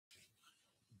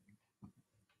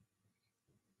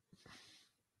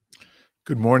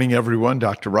Good morning, everyone.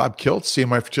 Dr. Rob Kiltz,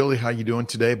 CMI Fertility. How you doing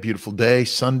today? Beautiful day,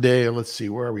 Sunday. Let's see,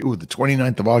 where are we? Ooh, the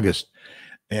 29th of August.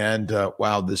 And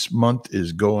wow, this month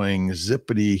is going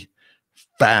zippity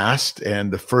fast,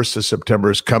 and the 1st of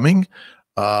September is coming.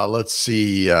 Let's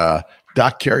see,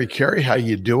 Doc Carrie, how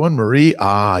you doing? Marie,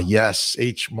 yes.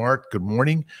 H. Mark, good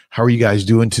morning. How are you guys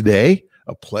doing today?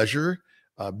 A pleasure.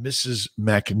 Mrs.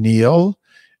 McNeil,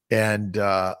 and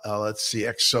let's see,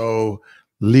 XO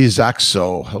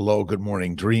Lizaxo, hello, good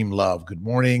morning. Dream Love, good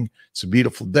morning. It's a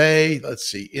beautiful day. Let's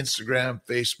see, Instagram,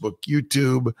 Facebook,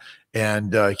 YouTube,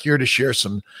 and here to share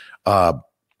some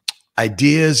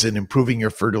ideas in improving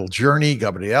your fertile journey.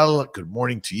 Gabrielle, good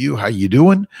morning to you. How you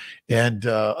doing? And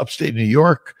upstate New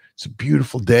York, it's a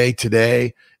beautiful day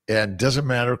today. And doesn't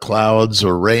matter clouds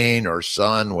or rain or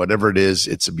sun, whatever it is,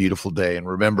 it's a beautiful day. And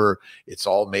remember, it's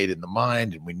all made in the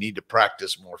mind, and we need to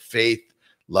practice more faith,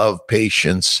 love,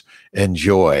 patience, and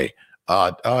joy.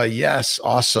 Yes,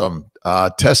 awesome.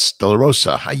 Tess De La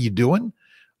Rosa, how you doing?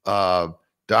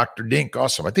 Dr. Dink,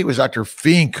 awesome. I think it was Dr.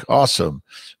 Fink, awesome.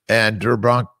 And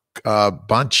Durbrank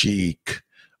Banchik,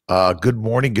 good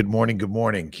morning, good morning, good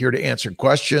morning. Here to answer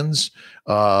questions.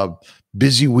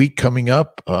 Busy week coming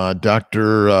up.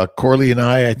 Dr. Corley and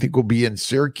I think we'll be in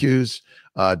Syracuse.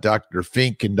 Dr.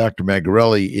 Fink and Dr.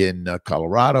 Magarelli in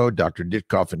Colorado, Dr.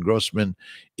 Ditkoff and Grossman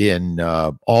in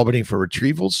Albany for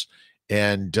retrievals,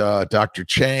 and Dr.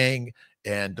 Chang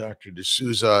and Dr.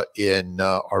 D'Souza in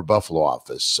our Buffalo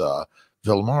office.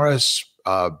 Vilmaris,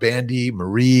 Bandy,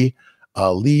 Marie,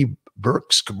 Lee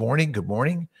Burks, good morning, good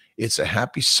morning. It's a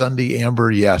happy Sunday,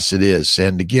 Amber. Yes, it is.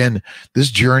 And again, this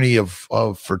journey of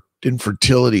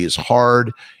infertility is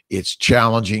hard. It's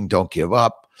challenging. Don't give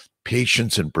up.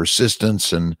 Patience and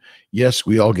persistence. And yes,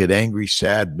 we all get angry,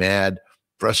 sad, mad,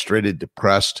 frustrated,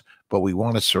 depressed, but we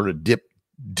want to sort of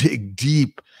dig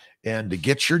deep and to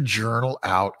get your journal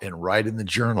out and write in the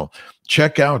journal.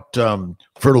 Check out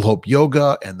Fertile Hope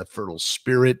Yoga and the Fertile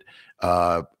Spirit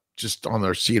just on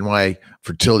their CNY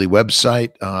Fertility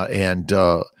website, and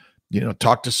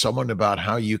talk to someone about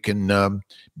how you can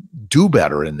do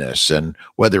better in this, and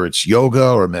whether it's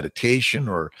yoga or meditation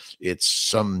or it's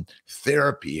some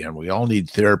therapy, and we all need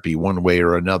therapy one way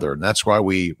or another. And that's why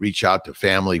we reach out to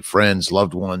family, friends,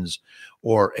 loved ones,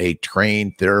 or a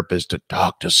trained therapist to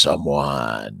talk to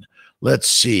someone. Let's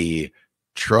see.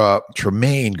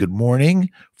 Tremaine, good morning.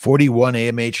 41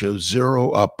 AMH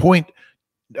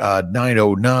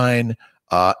 0.909.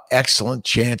 Excellent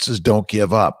chances. Don't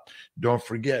give up. Don't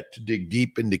forget to dig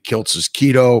deep into Kiltz's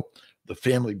Keto, the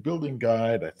Family Building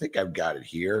Guide. I think I've got it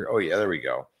here. Oh, yeah, there we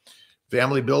go.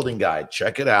 Family Building Guide.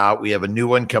 Check it out. We have a new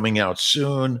one coming out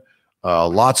soon.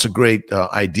 Lots of great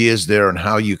ideas there on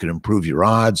how you can improve your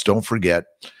odds. Don't forget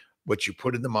what you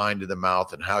put in the mind and the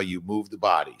mouth and how you move the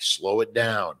body. Slow it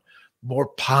down. More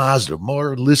positive,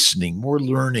 more listening, more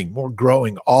learning, more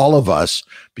growing, all of us,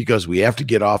 because we have to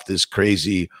get off this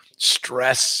crazy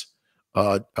stress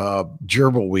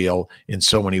gerbil wheel in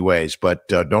so many ways. But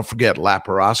don't forget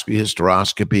laparoscopy,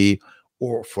 hysteroscopy,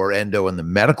 or for endo, and the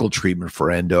medical treatment for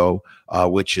endo,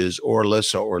 which is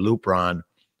Orilissa or Lupron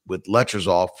with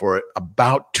letrozole for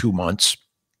about 2 months.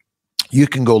 You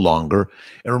can go longer.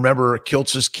 And remember,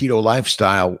 Kiltz's Keto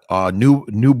Lifestyle,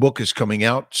 new book is coming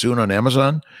out soon on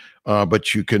Amazon,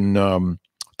 but you can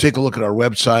take a look at our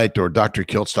website or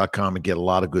drkiltz.com and get a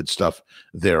lot of good stuff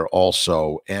there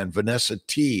also. And Vanessa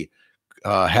T.,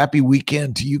 happy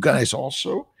weekend to you guys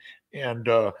also. And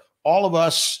all of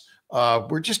us,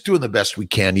 we're just doing the best we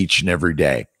can each and every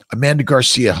day. Amanda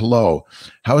Garcia, hello.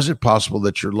 How is it possible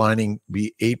that your lining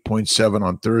be 8.7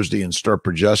 on Thursday and start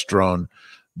progesterone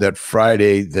that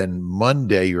Friday, then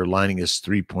Monday your lining is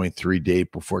 3.3 day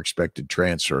before expected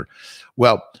transfer?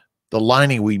 Well, the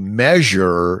lining we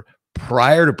measure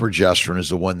prior to progesterone is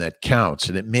the one that counts.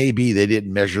 And it may be they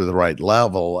didn't measure the right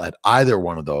level at either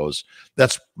one of those.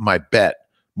 That's my bet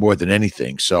more than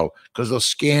anything. So, because those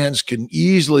scans can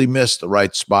easily miss the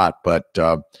right spot, but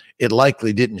it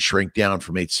likely didn't shrink down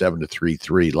from 8.7 to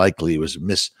 3.3. Likely it was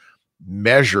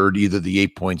mismeasured, either the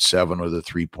 8.7 or the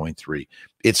 3.3.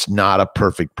 It's not a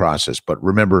perfect process, but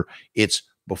remember, it's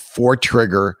before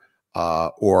trigger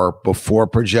or before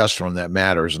progesterone that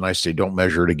matters. And I say don't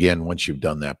measure it again once you've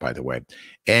done that, by the way.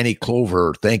 Annie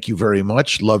Clover, thank you very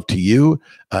much. Love to you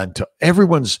and to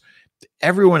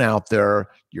everyone out there,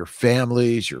 your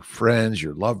families, your friends,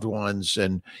 your loved ones,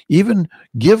 and even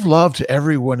give love to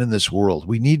everyone in this world.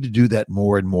 We need to do that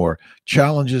more and more.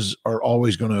 Challenges are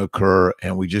always going to occur,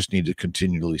 and we just need to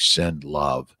continually send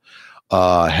love.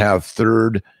 Have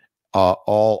third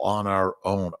all on our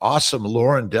own. Awesome.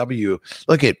 Lauren W.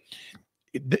 Look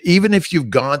even if you've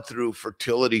gone through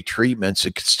fertility treatments,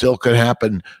 it still could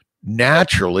happen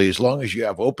naturally, as long as you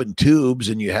have open tubes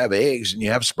and you have eggs and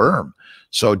you have sperm.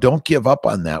 So don't give up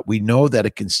on that. We know that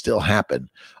it can still happen.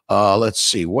 Let's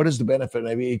see. What is the benefit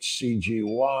of HCG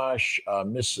wash?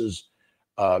 Mrs.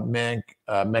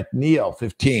 McNeil,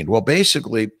 15. Well,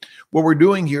 basically, what we're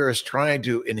doing here is trying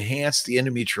to enhance the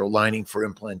endometrial lining for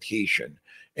implantation.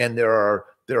 And there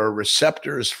are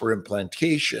receptors for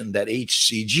implantation that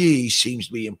HCG seems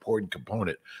to be an important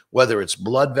component, whether it's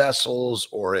blood vessels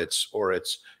or it's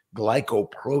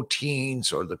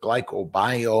glycoproteins or the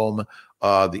glycobiome,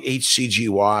 the HCG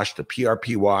wash, the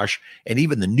PRP wash, and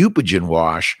even the Neupogen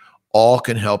wash all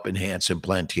can help enhance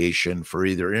implantation for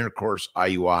either intercourse,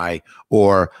 IUI,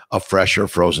 or a fresh or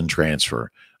frozen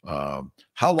transfer.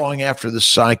 How long after the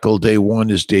cycle, day 1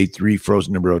 is day 3,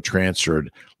 frozen embryo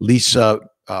transferred? Lisa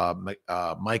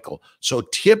Michael. So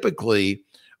typically,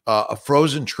 a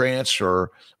frozen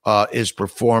transfer is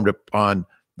performed upon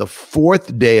the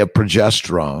 4th day of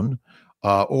progesterone,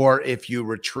 or if you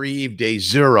retrieve day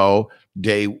 0,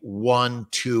 day 1,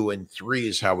 2, and 3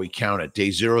 is how we count it.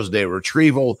 Day 0 is day of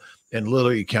retrieval, and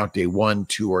literally you count day 1,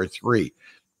 2, or 3.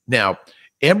 Now,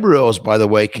 embryos, by the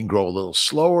way, can grow a little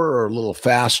slower or a little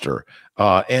faster.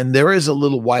 And there is a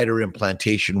little wider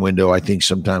implantation window, I think,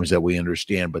 sometimes that we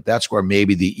understand, but that's where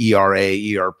maybe the ERA,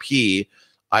 ERP,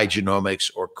 iGenomics,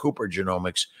 or Cooper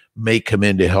Genomics may come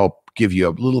in to help give you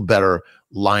a little better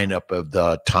lineup of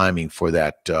the timing for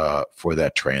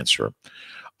that transfer.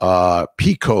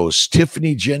 Picos,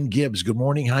 Tiffany Jen Gibbs, good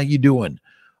morning. How you doing?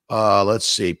 Let's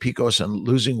see. Picos, and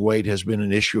losing weight has been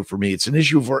an issue for me. It's an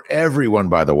issue for everyone,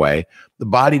 by the way. The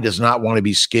body does not want to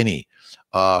be skinny.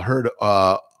 Heard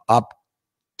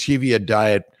Optivia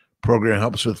diet program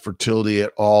helps with fertility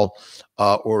at all,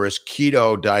 or is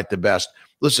keto diet the best?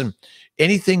 Listen,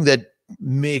 anything that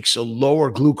makes a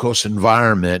lower glucose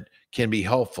environment can be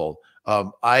helpful.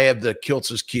 I have the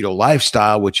kiltz keto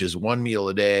lifestyle, which is 1 meal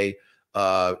a day.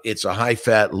 It's a high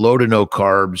fat, low to no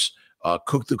carbs.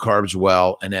 Cook the carbs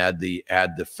well and add the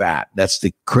fat. That's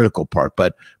the critical part.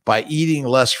 But by eating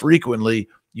less frequently,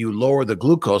 you lower the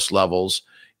glucose levels.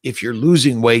 If you're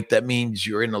losing weight, that means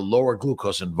you're in a lower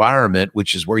glucose environment,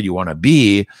 which is where you want to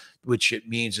be, which it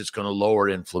means it's going to lower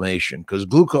inflammation, because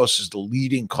glucose is the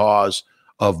leading cause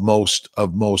of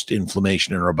most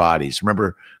inflammation in our bodies.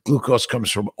 Remember, glucose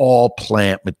comes from all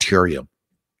plant material.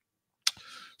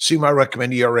 See my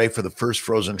recommend ERA for the first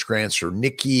frozen transfer,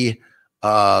 Nikki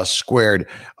squared.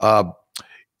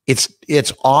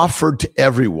 It's offered to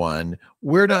everyone.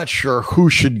 We're not sure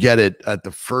who should get it at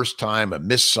the first time, a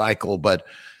missed cycle, but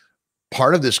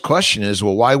part of this question is,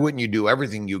 well, why wouldn't you do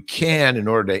everything you can in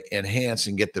order to enhance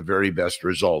and get the very best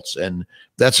results? And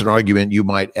that's an argument you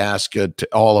might ask to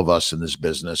all of us in this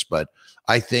business. But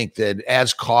I think that it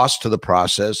adds cost to the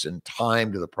process and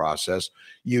time to the process.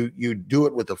 You do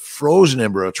it with a frozen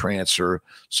embryo transfer.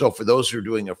 So for those who are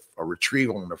doing a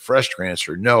retrieval and a fresh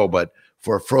transfer, no. But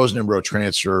for a frozen embryo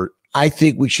transfer, I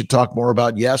think we should talk more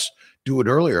about, yes, do it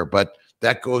earlier. But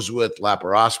that goes with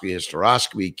laparoscopy,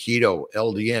 hysteroscopy, keto,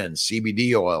 LDN,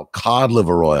 CBD oil, cod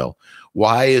liver oil.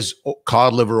 Why is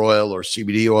cod liver oil or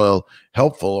CBD oil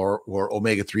helpful, or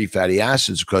omega-3 fatty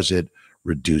acids? Because it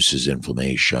reduces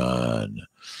inflammation.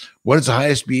 What is the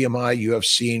highest BMI you have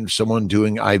seen someone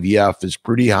doing IVF? Is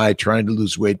pretty high. Trying to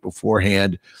lose weight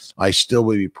beforehand, I still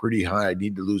would be pretty high. I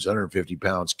need to lose 150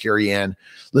 pounds. Carrie Ann,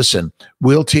 listen,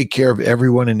 we'll take care of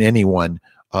everyone and anyone.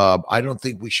 I don't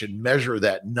think we should measure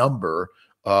that number,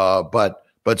 but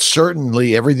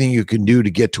certainly everything you can do to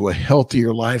get to a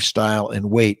healthier lifestyle and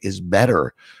weight is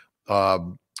better.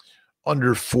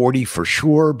 Under 40 for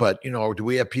sure, but do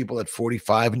we have people at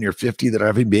 45 and you're 50 that are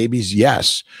having babies?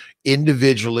 Yes.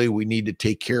 Individually, we need to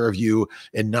take care of you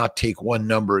and not take one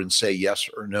number and say yes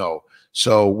or no.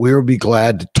 So we'll be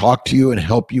glad to talk to you and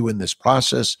help you in this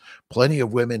process. Plenty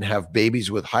of women have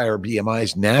babies with higher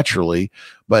BMIs naturally,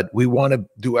 but we want to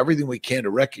do everything we can to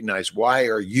recognize, why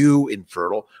are you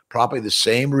infertile? Probably the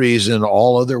same reason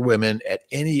all other women at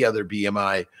any other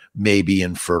BMI may be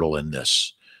infertile in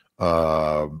this.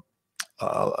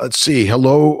 Let's see.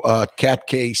 Hello, Cat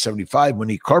K75,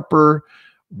 Monique Carper.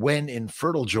 When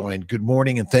infertile joined, good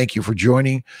morning and thank you for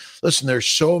joining. Listen, there's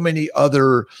so many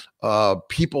other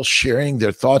people sharing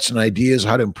their thoughts and ideas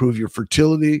how to improve your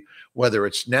fertility, whether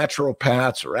it's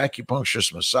naturopaths or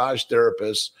acupuncturists, massage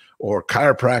therapists, or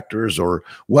chiropractors, or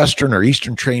Western or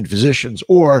Eastern trained physicians,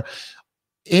 or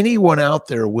anyone out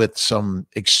there with some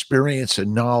experience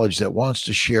and knowledge that wants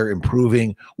to share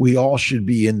improving. We all should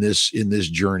be in this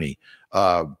journey.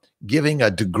 Giving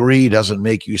a degree doesn't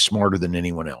make you smarter than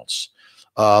anyone else.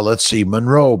 Let's see,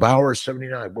 Monroe, Bauer,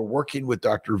 79. We're working with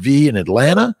Dr. V in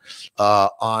Atlanta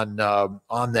on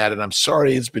that. And I'm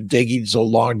sorry it's been taking so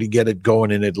long to get it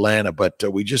going in Atlanta, but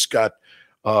we just got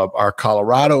our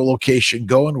Colorado location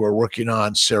going. We're working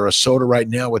on Sarasota right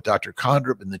now with Dr.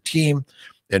 Condrip and the team,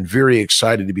 and very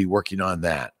excited to be working on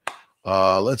that.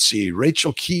 Let's see,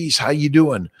 Rachel Keys, how you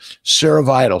doing? Sarah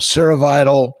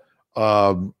Vital,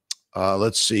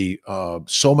 let's see,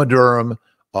 Somaderm,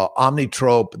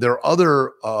 Omnitrope. There are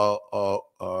other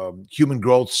human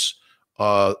growths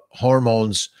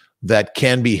hormones that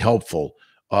can be helpful.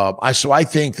 So I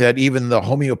think that even the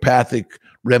homeopathic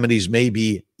remedies may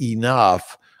be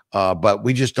enough, but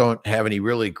we just don't have any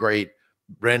really great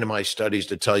randomized studies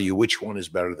to tell you which one is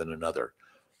better than another.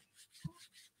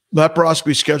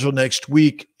 Laparoscopy scheduled next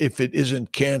week if it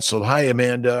isn't canceled. Hi,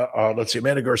 Amanda. Let's see,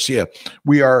 Amanda Garcia.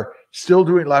 We are still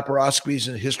doing laparoscopies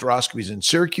and hysteroscopies in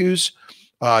Syracuse.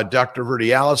 Dr.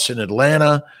 Verdialis in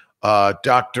Atlanta.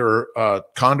 Dr.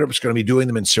 Condrip is going to be doing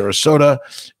them in Sarasota.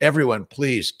 Everyone,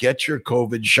 please get your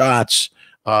COVID shots.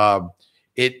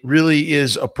 It really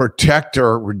is a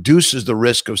protector, reduces the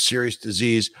risk of serious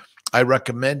disease. I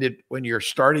recommend it when you're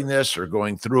starting this or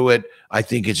going through it. I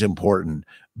think it's important.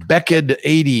 Beckett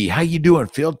 80, how you doing?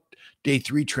 Failed day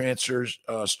 3 transfers,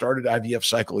 started IVF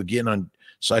cycle again on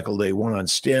cycle day 1 on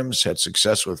stems, had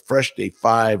success with fresh day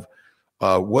 5.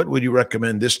 What would you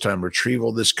recommend this time?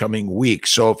 Retrieval this coming week.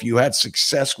 So if you had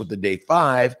success with the day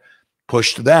 5,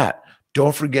 push to that.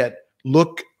 Don't forget,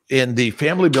 look in the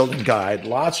family building guide.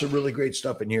 Lots of really great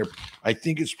stuff in here. I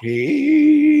think it's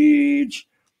page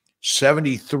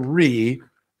 73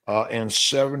 and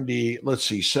 70. Let's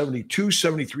see, 72,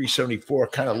 73, 74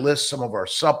 kind of lists some of our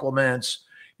supplements.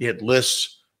 It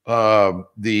lists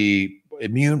the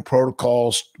immune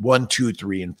protocols 1, 2,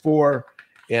 3, and 4.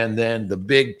 And then the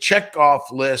big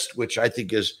check-off list, which I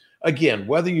think is, again,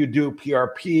 whether you do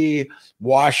PRP,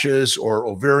 washes, or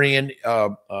ovarian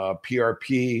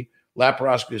PRP,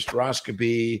 laparoscopy,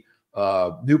 hysteroscopy,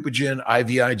 Neupogen,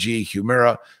 IVIG,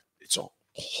 Humira, it's a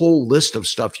whole list of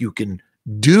stuff you can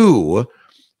do.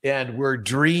 And we're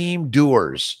dream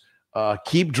doers.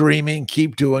 Keep dreaming,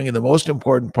 keep doing. And the most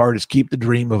important part is keep the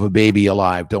dream of a baby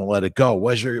alive. Don't let it go.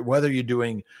 Whether you're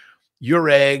doing your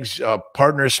eggs,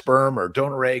 partner sperm, or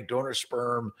donor egg, donor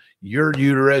sperm, your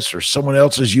uterus or someone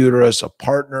else's uterus, a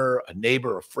partner, a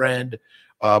neighbor, a friend,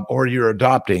 or you're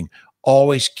adopting,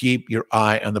 always keep your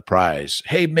eye on the prize.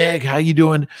 Hey, Meg, how you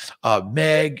doing?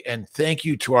 Meg, and thank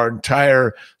you to our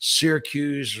entire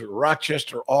Syracuse,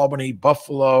 Rochester, Albany,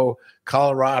 Buffalo,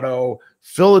 Colorado,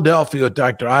 Philadelphia,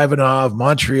 Dr. Ivanov,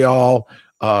 Montreal,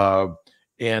 and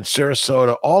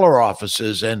Sarasota, all our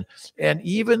offices, and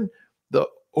even the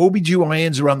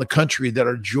OBGYNs around the country that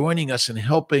are joining us and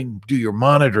helping do your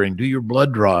monitoring, do your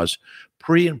blood draws,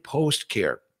 pre and post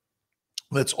care.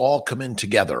 Let's all come in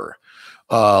together.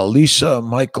 Lisa,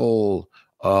 Michael,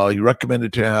 you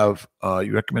recommended to have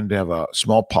a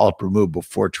small polyp removed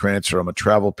before transfer. I'm a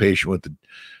travel patient with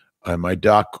my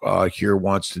doc here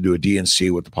wants to do a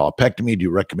DNC with the polypectomy. Do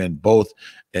you recommend both?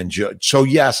 And so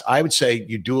yes, I would say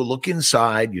you do a look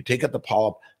inside, you take out the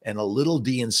polyp, and a little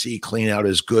DNC clean out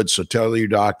is good. So tell your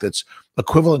doc that's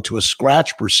equivalent to a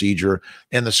scratch procedure,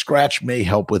 and the scratch may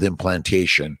help with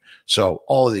implantation. So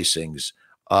all of these things.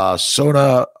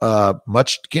 Sona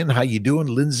Muchkin, how you doing?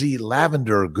 Lindsay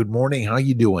Lavender, good morning. How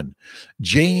you doing?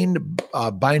 Jane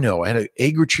Bino, I had an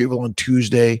egg retrieval on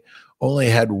Tuesday. Only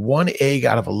had 1 egg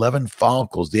out of 11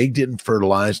 follicles. The egg didn't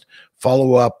fertilize.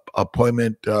 Follow-up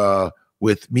appointment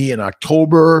with me in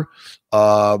October.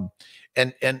 And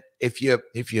if you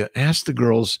ask the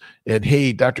girls, and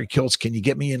hey, Dr. Kiltz, can you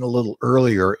get me in a little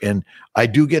earlier? And I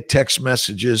do get text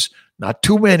messages, not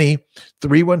too many,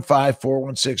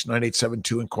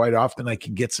 315-416-9872. And quite often I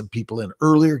can get some people in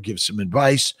earlier, give some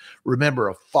advice. Remember,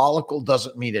 a follicle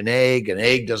doesn't mean an egg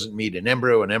doesn't mean an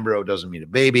embryo doesn't mean a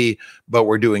baby, but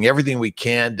we're doing everything we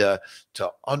can to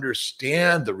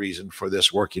understand the reason for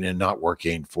this working and not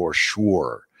working for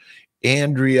sure.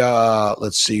 Andrea,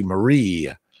 let's see,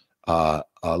 Marie,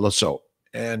 Loso,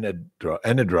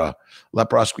 Anidra,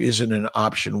 laparoscopy isn't an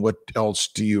option. What else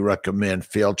do you recommend?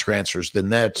 Failed transfers. Then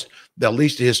that's at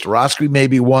least the hysteroscopy may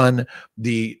be one.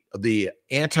 The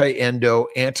anti-endo,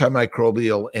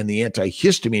 antimicrobial, and the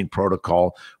antihistamine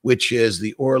protocol, which is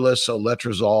the Orilissa,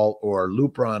 letrozole, or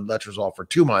Lupron, letrozole for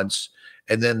 2 months,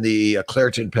 and then the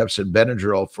Claritin, Pepsin,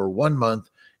 Benadryl for 1 month,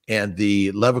 and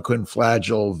the Levaquin,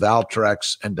 Flagyl,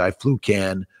 Valtrex, and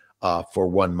Diflucan for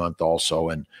 1 month also.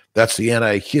 And that's the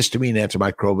antihistamine,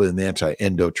 antimicrobial, and the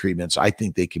anti-endo treatments. I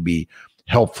think they can be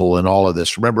helpful in all of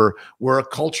this. Remember, we're a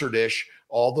culture dish.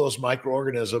 All those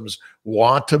microorganisms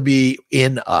want to be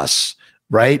in us.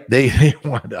 right? They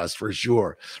want us for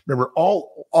sure. Remember,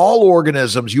 all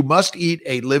organisms, you must eat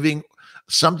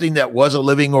something that was a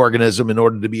living organism in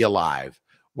order to be alive.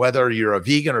 Whether you're a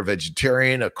vegan or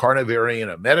vegetarian, a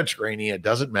carnivarian, a Mediterranean, it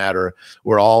doesn't matter.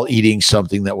 We're all eating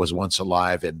something that was once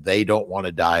alive, and they don't want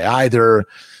to die either.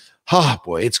 Oh,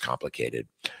 boy, it's complicated.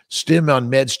 Stim on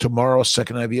meds tomorrow,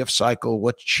 second IVF cycle.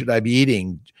 What should I be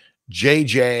eating?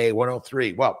 JJ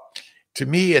 103. Well, to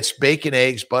me, it's bacon,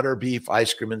 eggs, butter, beef,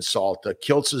 ice cream, and salt. The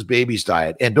Kiltz's Babies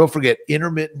diet. And don't forget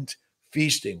intermittent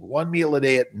feasting, one meal a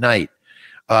day at night.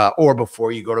 Or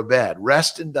before you go to bed.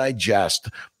 Rest and digest.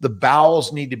 The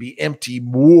bowels need to be empty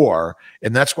more,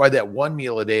 and that's why that one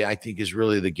meal a day, I think, is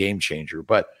really the game changer.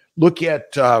 But look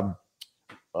at, don't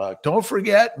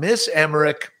forget, Miss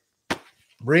Emmerich,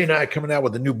 Marie and I coming out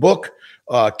with a new book,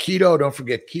 Keto. Don't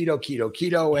forget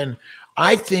keto. And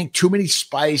I think too many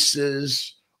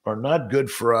spices are not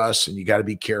good for us, and you got to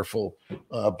be careful.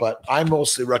 But I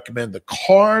mostly recommend the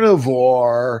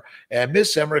carnivore. And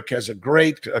Miss Emmerich has a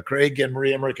great, Craig and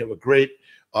Marie Emmerich have a great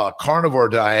carnivore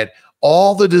diet.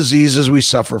 All the diseases we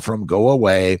suffer from go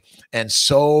away, and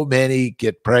so many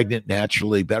get pregnant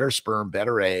naturally. Better sperm,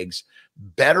 better eggs,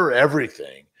 better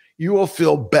everything. You will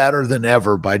feel better than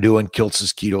ever by doing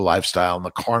Kiltz's keto lifestyle, and the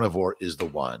carnivore is the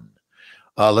one.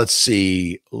 Let's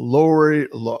see, Lori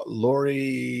Vole,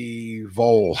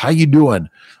 how you doing?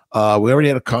 We already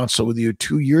had a consult with you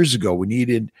 2 years ago. We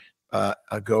need an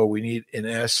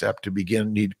ASAP to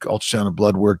begin. Need ultrasound and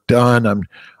blood work done.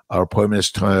 Our appointment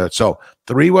is so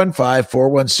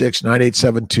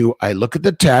 315-416-9872. I look at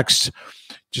the text.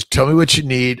 Just tell me what you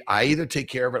need. I either take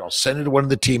care of it. I'll send it to one of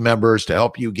the team members to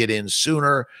help you get in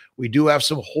sooner. We do have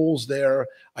some holes there.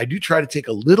 I do try to take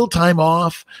a little time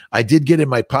off. I did get in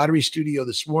my pottery studio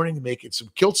this morning, making some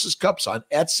Kiltz's cups on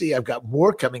Etsy. I've got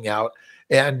more coming out,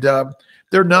 and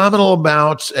they're nominal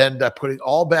amounts, and putting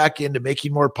all back into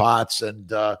making more pots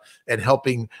and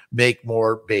helping make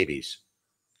more babies.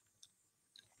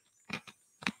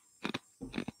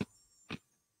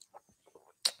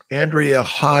 Andrea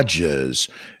Hodges,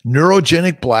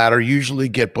 neurogenic bladder, usually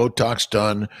get Botox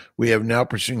done. We have now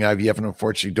pursuing IVF and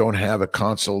unfortunately don't have a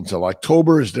consult until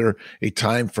October. Is there a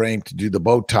time frame to do the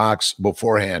Botox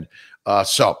beforehand?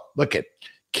 So look at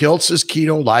Kiltz's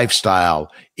keto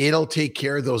lifestyle. It'll take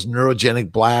care of those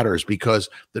neurogenic bladders, because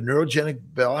the neurogenic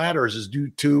bladders is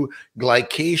due to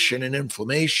glycation and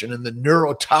inflammation and the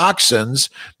neurotoxins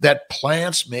that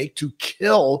plants make to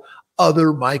kill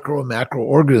other micro and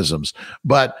macroorganisms.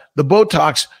 But the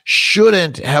Botox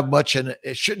shouldn't have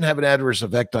it shouldn't have an adverse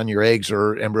effect on your eggs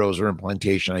or embryos or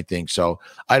implantation, I think. So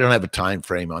I don't have a time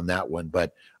frame on that one.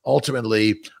 But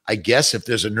ultimately, I guess if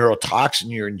there's a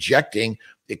neurotoxin you're injecting,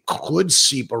 it could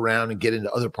seep around and get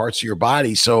into other parts of your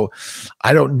body. So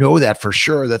I don't know that for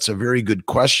sure. That's a very good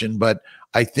question. But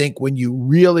I think when you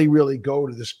really, really go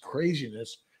to this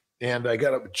craziness, and I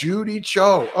got a Judy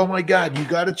Cho. Oh my God, you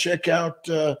got to check out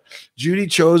Judy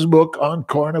Cho's book on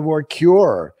carnivore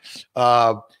cure.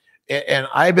 And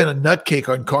I've been a nutcake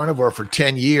on carnivore for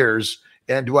 10 years.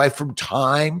 And do I, from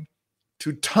time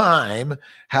to time,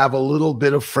 have a little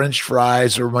bit of French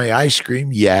fries or my ice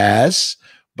cream? Yes.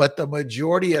 But the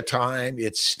majority of time,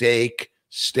 it's steak.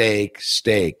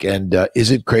 And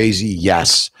is it crazy?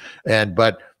 Yes.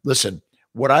 But listen,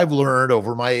 what I've learned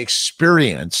over my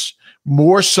experience,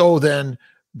 more so than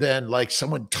like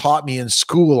someone taught me in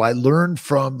school, I learned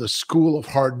from the school of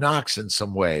hard knocks in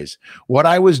some ways. What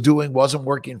I was doing wasn't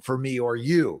working for me or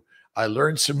you. I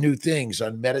learned some new things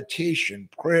on meditation,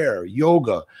 prayer,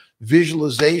 yoga,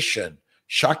 visualization,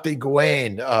 Shakti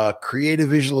Gawain, creative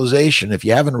visualization. If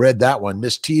you haven't read that one,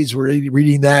 Miss T's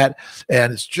reading that,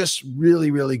 and it's just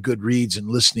really, really good reads and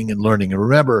listening and learning. And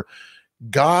remember,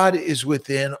 God is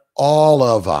within all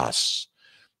of us.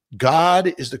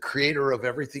 God is the creator of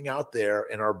everything out there,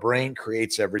 and our brain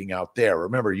creates everything out there.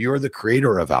 Remember, you're the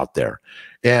creator of out there.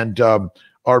 And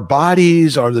our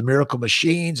bodies are the miracle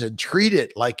machines, and treat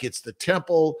it like it's the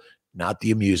temple, not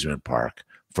the amusement park,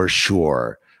 for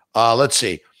sure. Let's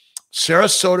see.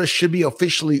 Sarasota should be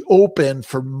officially open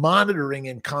for monitoring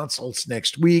and consults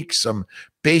next week. Some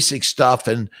basic stuff,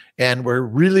 and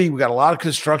we got a lot of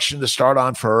construction to start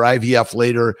on for our IVF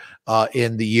later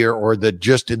in the year, or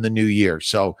just in the new year.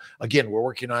 So again, we're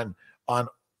working on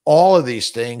all of these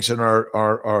things, and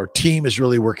our team is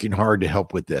really working hard to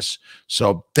help with this.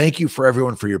 So thank you for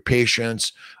everyone for your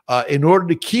patience. In order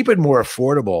to keep it more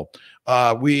affordable,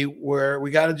 we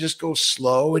got to just go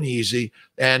slow and easy.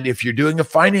 And if you're doing a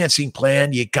financing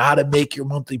plan, you got to make your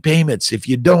monthly payments. If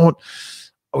you don't,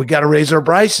 we got to raise our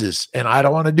prices, and I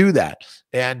don't want to do that.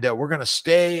 And we're going to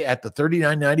stay at the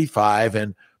 $39.95.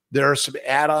 And There are some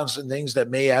add-ons and things that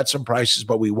may add some prices,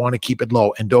 but we want to keep it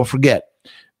low. And don't forget,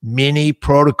 mini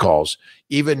protocols,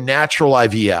 even natural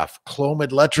IVF,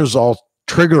 Clomid letrozole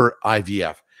trigger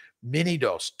IVF, mini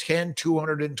dose, 10,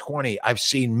 220. I've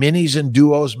seen minis and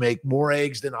duos make more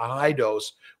eggs than a high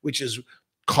dose, which is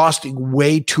costing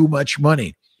way too much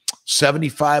money.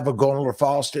 75 of gonal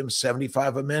ortholestim,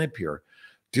 75 of Menopur.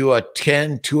 Do a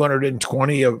 10,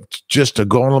 220 of just a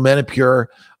gonal Menopur,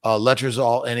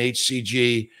 letrozole, and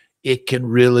HCG. It can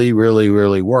really, really,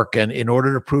 really work. And in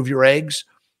order to prove your eggs,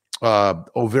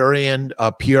 ovarian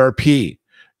PRP,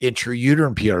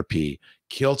 intrauterine PRP,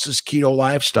 Kiltz's keto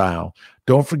lifestyle.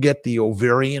 Don't forget the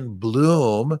ovarian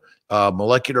bloom,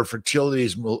 molecular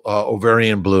fertility's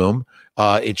ovarian bloom.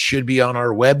 It should be on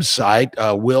our website.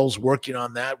 Will's working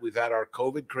on that. We've had our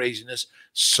COVID craziness.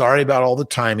 Sorry about all the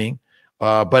timing.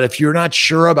 But if you're not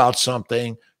sure about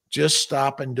something, just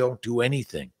stop and don't do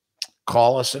anything.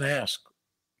 Call us and ask.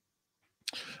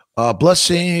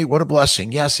 Blessing, what a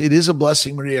blessing. Yes, it is a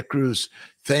blessing, Maria Cruz.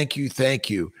 Thank you, thank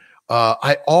you.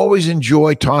 I always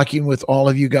enjoy talking with all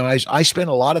of you guys. I spend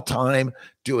a lot of time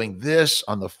doing this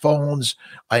on the phones.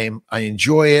 I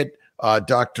enjoy it.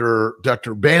 Dr.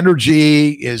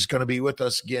 Banerjee is going to be with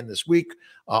us again this week.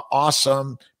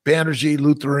 Awesome. Banerjee,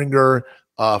 Lutheringer,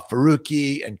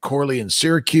 Faruqi, and Corley in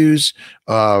Syracuse.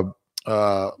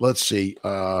 Let's see.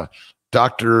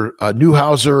 Dr.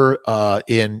 Newhauser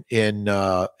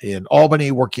in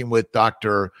Albany, working with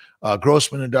Dr.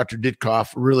 Grossman and Dr.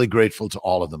 Ditkoff. Really grateful to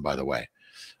all of them, by the way.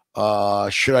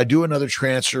 Should I do another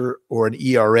transfer or an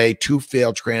ERA? 2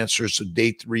 failed transfers to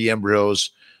day 3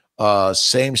 embryos.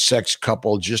 Same-sex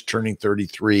couple just turning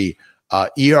 33.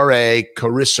 ERA,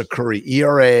 Carissa Curry.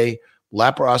 ERA,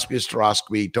 laparoscopy,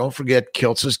 hysteroscopy. Don't forget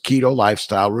Kiltz's keto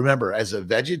lifestyle. Remember, as a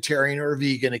vegetarian or a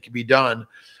vegan, it can be done.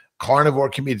 Carnivore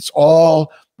can be, it's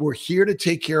all, we're here to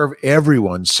take care of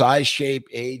everyone. Size, shape,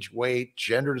 age, weight,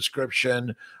 gender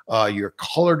description, your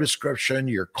color description,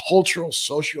 your cultural,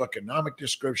 socioeconomic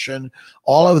description.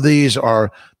 All of these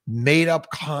are made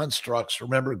up constructs.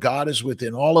 Remember, God is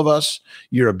within all of us.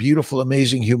 You're a beautiful,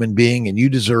 amazing human being, and you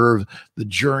deserve the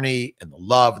journey and the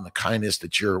love and the kindness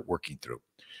that you're working through.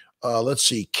 Let's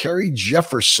see. Carrie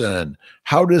Jefferson.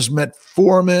 How does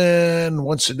metformin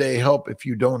once a day help if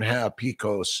you don't have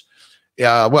PCOS?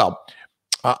 Well,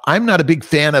 I'm not a big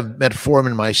fan of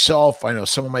metformin myself. I know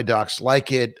some of my docs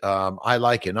like it. I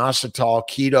like inositol.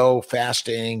 Keto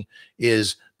fasting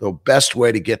is the best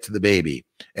way to get to the baby.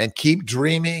 And keep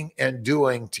dreaming and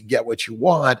doing to get what you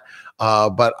want.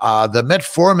 But the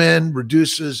metformin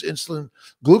reduces insulin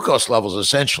glucose levels,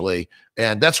 essentially.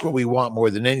 And that's what we want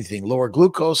more than anything. Lower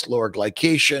glucose, lower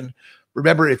glycation.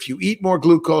 Remember, if you eat more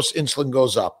glucose, insulin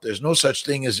goes up. There's no such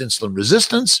thing as insulin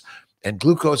resistance. And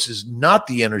glucose is not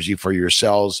the energy for your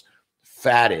cells.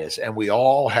 Fat is. And we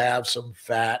all have some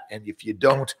fat. And if you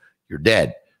don't, you're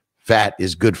dead. Fat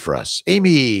is good for us.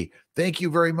 Amy, thank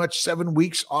you very much. 7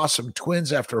 weeks. Awesome.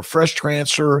 Twins after a fresh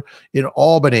transfer in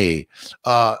Albany.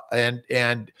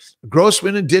 And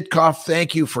Grossman and Ditkoff,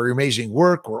 thank you for your amazing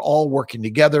work. We're all working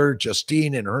together,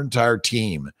 Justine and her entire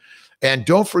team. And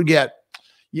don't forget,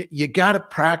 you got to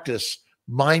practice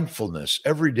mindfulness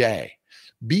every day.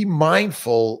 Be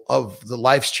mindful of the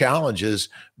life's challenges,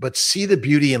 but see the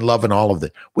beauty and love in all of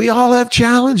it. We all have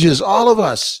challenges, all of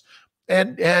us.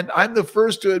 And I'm the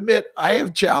first to admit I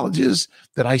have challenges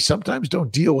that I sometimes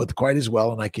don't deal with quite as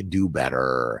well, and I can do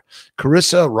better.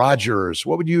 Carissa Rogers,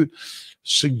 what would you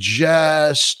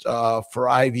suggest for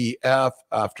IVF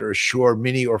after a short,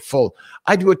 mini, or full?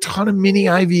 I do a ton of mini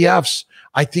IVFs.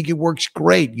 I think it works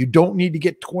great. You don't need to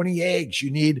get 20 eggs. You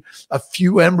need a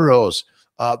few embryos.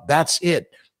 That's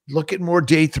it. Look at more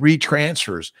day 3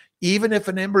 transfers. Even if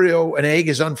an embryo, an egg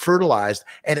is unfertilized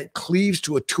and it cleaves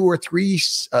to a 2 or 3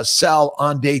 cell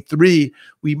on day 3,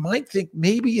 we might think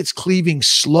maybe it's cleaving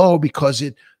slow because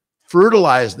it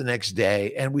fertilized the next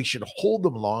day and we should hold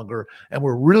them longer. And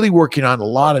we're really working on a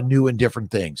lot of new and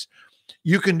different things.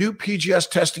 You can do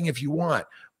PGS testing if you want.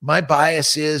 My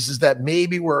bias is that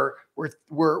maybe we're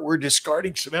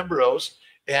discarding some embryos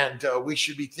and we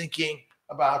should be thinking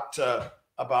about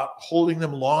holding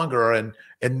them longer and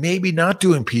maybe not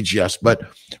doing PGS, but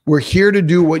we're here to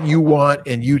do what you want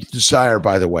and you desire,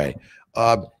 by the way.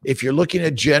 If you're looking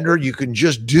at gender, you can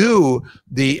just do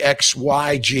the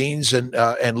XY genes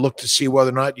and look to see whether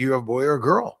or not you're a boy or a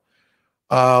girl.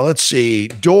 Let's see.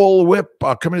 Dole Whip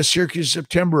coming to Syracuse in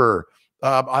September.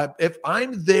 If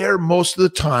I'm there most of the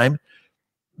time,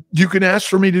 you can ask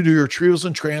for me to do your retrievals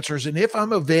and transfers. And if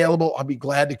I'm available, I'll be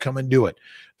glad to come and do it.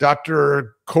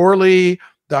 Dr. Corley,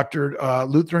 Dr.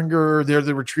 Lutheringer, they're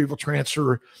the retrieval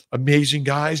transfer amazing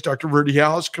guys. Dr.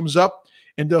 Verdialis comes up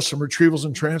and does some retrievals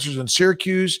and transfers in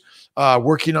Syracuse,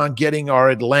 working on getting our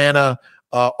Atlanta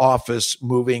office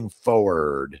moving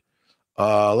forward.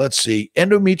 Let's see.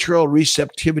 Endometrial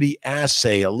receptivity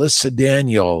assay, Alyssa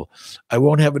Daniel. I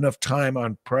won't have enough time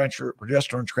on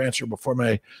progesterone transfer before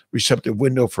my receptive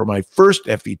window for my first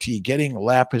FET. Getting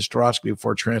lap hysteroscopy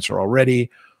before transfer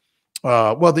already.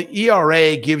 Well, the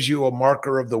ERA gives you a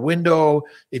marker of the window.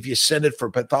 If you send it for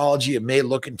pathology, it may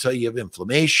look until you have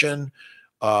inflammation.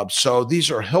 So these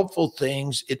are helpful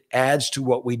things. It adds to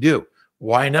what we do.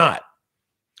 Why not?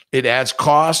 It adds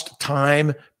cost,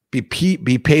 time. Be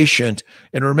patient.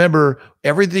 And remember,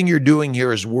 everything you're doing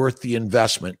here is worth the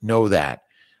investment. Know that.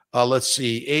 Let's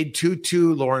see. Aid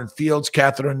Tutu, Lauren Fields,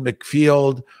 Catherine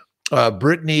McField,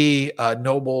 Brittany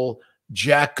Noble,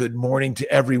 Jack, good morning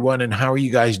to everyone. And how are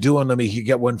you guys doing? Let me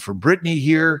get one for Brittany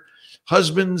here.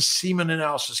 Husband's semen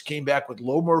analysis came back with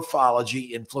low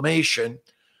morphology, inflammation,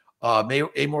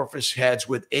 amorphous heads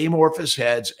with amorphous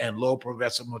heads and low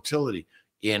progressive motility.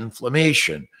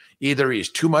 Inflammation. Either he's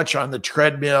too much on the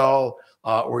treadmill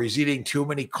or he's eating too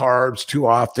many carbs too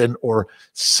often, or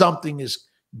something is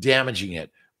damaging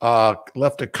it.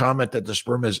 Left a comment that the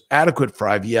sperm is adequate for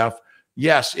IVF.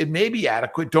 Yes, it may be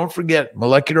adequate. Don't forget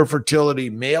molecular fertility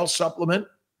male supplement.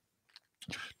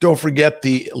 Don't forget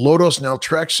the low-dose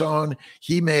naltrexone.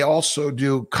 He may also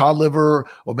do cod liver,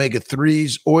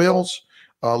 omega-3s oils.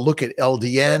 Look at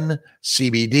LDN,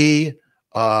 CBD,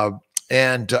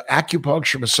 and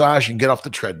acupuncture, massage, and get off the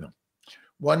treadmill.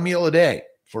 One meal a day.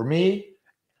 For me,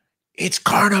 it's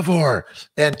carnivore.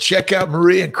 And check out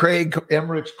Marie and Craig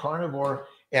Emmerich's Carnivore.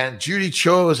 And Judy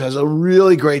Chose has a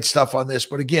really great stuff on this.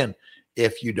 But again,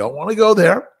 if you don't want to go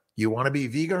there, you want to be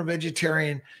vegan or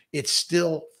vegetarian, it's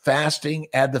still fasting,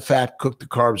 add the fat, cook the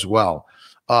carbs well.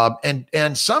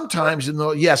 And sometimes,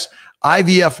 yes,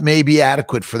 IVF may be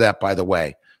adequate for that, by the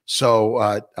way.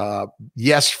 So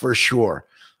yes, for sure.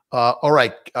 All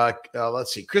right,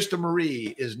 let's see. Krista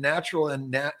Marie, is natural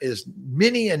and is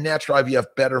mini and natural IVF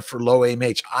better for low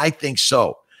AMH? I think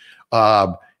so,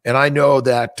 and I know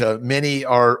that many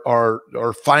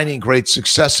are finding great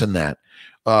success in that.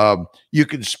 You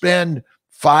can spend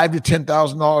 $5,000 to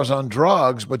 $10,000 on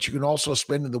drugs, but you can also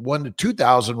spend in the $1,000 to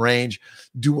 $2,000 range.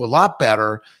 Do a lot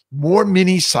better, more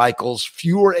mini cycles,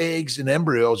 fewer eggs and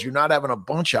embryos. You're not having a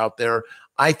bunch out there.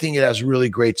 I think it has really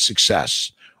great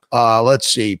success. Let's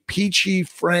see. Peachy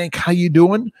Frank, how you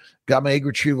doing? Got my egg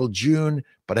retrieval June,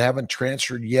 but I haven't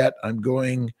transferred yet. I'm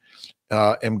going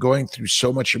through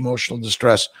so much emotional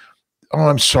distress. Oh,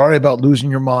 I'm sorry about losing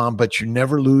your mom, but you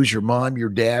never lose your mom, your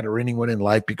dad, or anyone in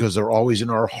life because they're always in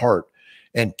our heart.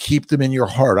 And keep them in your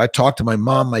heart. I talk to my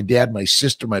mom, my dad, my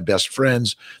sister, my best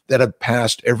friends that have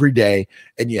passed every day,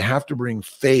 and you have to bring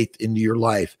faith into your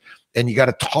life. And you got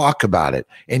to talk about it,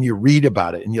 and you read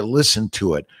about it, and you listen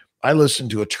to it. I listen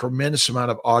to a tremendous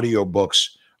amount of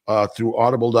audiobooks through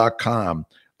audible.com.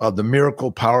 The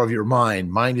Miracle Power of Your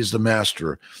Mind. Mind is the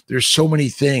master. There's so many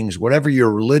things. Whatever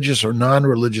your religious or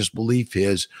non-religious belief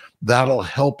is, that'll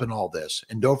help in all this.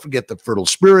 And don't forget the Fertile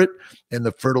Spirit and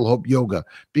the Fertile Hope Yoga,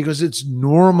 because it's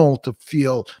normal to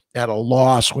feel at a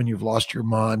loss when you've lost your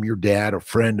mom, your dad, a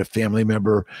friend, a family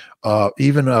member,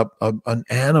 even an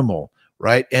animal,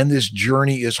 right? And this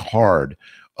journey is hard.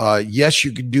 Yes,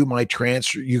 you can do my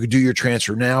transfer. You can do your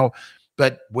transfer now,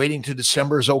 but waiting to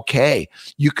December is okay.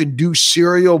 You can do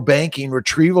serial banking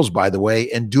retrievals, by the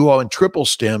way, and duo and triple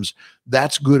stems.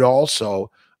 That's good also.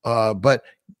 But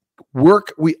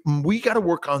we got to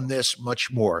work on this much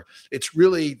more. It's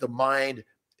really the mind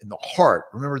and the heart.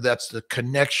 Remember, that's the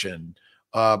connection.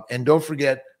 And don't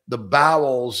forget the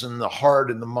bowels and the heart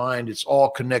and the mind. It's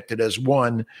all connected as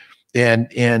one.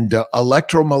 And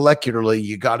electromolecularly,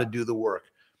 you got to do the work.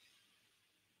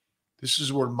 This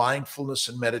is where mindfulness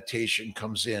and meditation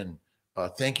comes in.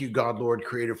 Thank you, God, Lord,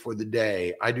 Creator, for the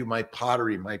day. I do my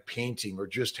pottery, my painting, or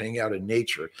just hang out in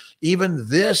nature. Even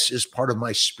this is part of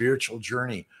my spiritual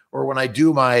journey. Or when I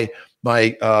do my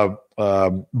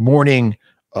morning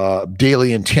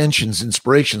daily intentions,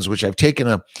 inspirations, which I've taken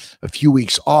a few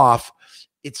weeks off,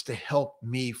 it's to help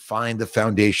me find the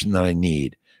foundation that I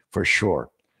need, for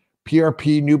sure.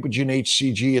 PRP, Neupogen,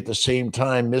 HCG at the same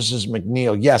time, Mrs.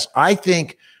 McNeil. Yes, I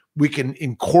think we can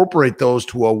incorporate those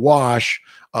to a wash,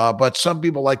 but some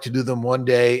people like to do them one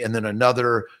day and then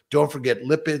another. Don't forget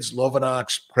lipids,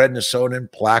 Lovenox, prednisone, and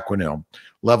Plaquenil,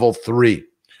 level 3.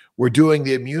 We're doing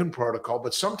the immune protocol,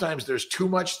 but sometimes there's too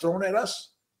much thrown at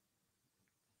us.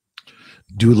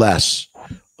 Do less.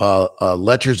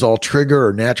 Letrozole trigger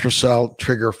or natural cell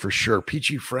trigger for sure.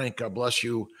 Peachy Frank, God bless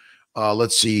you.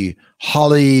 Let's see.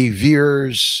 Holly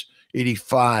Veers.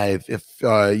 85. If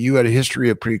you had a history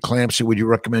of preeclampsia, would you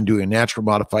recommend doing a natural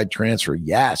modified transfer?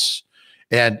 Yes.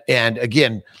 And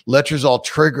again, letrozole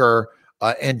trigger.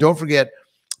 And don't forget,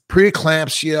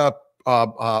 preeclampsia,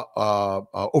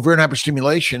 ovarian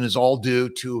hyperstimulation is all due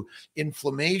to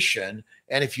inflammation.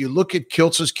 And if you look at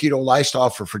Kiltz's Keto Lifestyle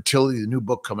for Fertility, the new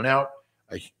book coming out,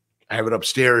 I have it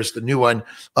upstairs, the new one.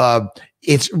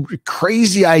 It's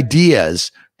crazy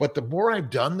ideas. But the more I've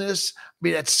done this, I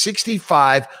mean, at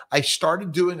 65, I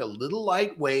started doing a little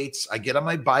light weights. I get on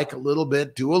my bike a little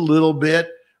bit, do a little bit.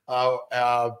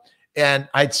 And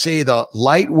I'd say the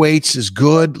light weights is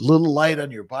good, little light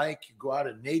on your bike. You go out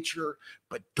in nature,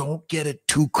 but don't get it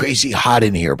too crazy hot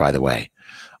in here, by the way.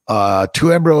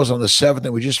 2 embryos on the 7th,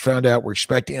 and we just found out we're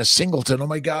expecting a singleton. Oh,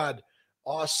 my God.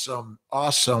 Awesome,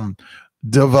 awesome.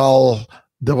 Devalo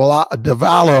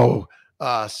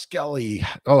Skelly.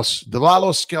 Oh,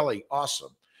 Devalo Skelly.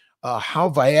 Awesome. How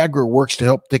Viagra works to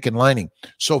help thicken lining.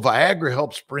 So Viagra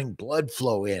helps bring blood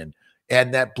flow in,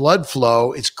 and that blood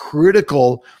flow is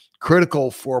critical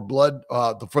for blood,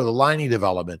 for the lining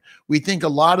development. We think a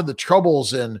lot of the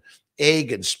troubles in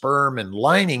egg and sperm and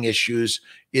lining issues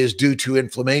is due to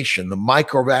inflammation. The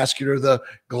microvascular, the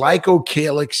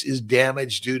glycocalyx is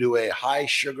damaged due to a high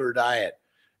sugar diet.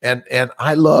 And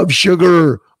I love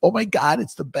sugar. Oh my God,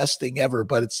 it's the best thing ever,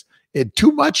 but it's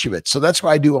too much of it. So that's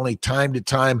why I do only time to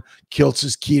time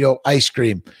Kiltz's Keto ice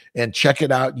cream, and check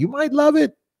it out. You might love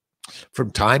it from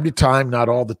time to time, not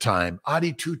all the time.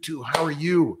 Adi Tutu, how are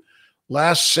you?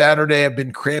 Last Saturday, I've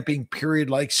been cramping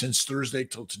period-like since Thursday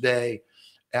till today.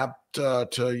 Apt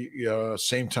to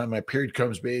same time my period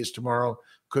comes, bays tomorrow.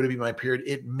 Could it be my period?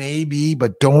 It may be,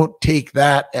 but don't take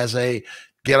that as a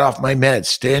get off my meds.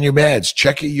 Stay on your meds.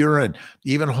 Check your urine,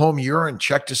 even home urine.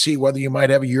 Check to see whether you might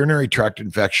have a urinary tract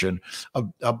infection.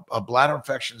 A bladder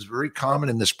infection is very common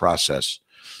in this process.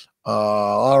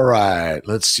 All right,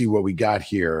 let's see what we got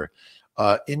here.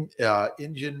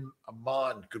 Injin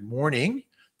Aman, good morning.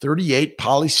 38,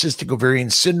 polycystic ovarian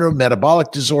syndrome,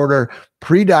 metabolic disorder,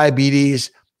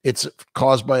 prediabetes. It's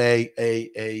caused by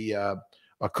a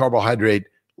carbohydrate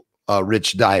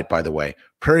rich diet, by the way.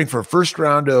 Preparing for first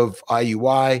round of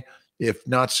IUI. If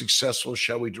not successful,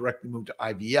 shall we directly move to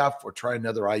IVF or try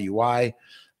another IUI?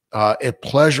 A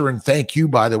pleasure and thank you,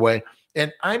 by the way.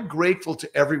 And I'm grateful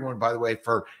to everyone, by the way,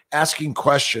 for asking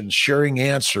questions, sharing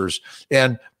answers.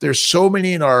 And there's so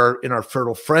many in our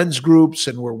Fertile Friends groups,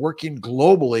 and we're working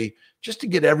globally just to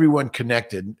get everyone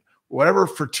connected. Whatever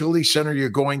fertility center you're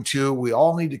going to, we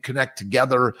all need to connect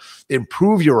together,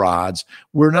 improve your odds.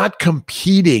 We're not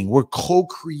competing. We're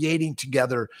co-creating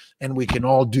together, and we can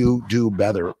all do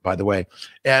better, by the way.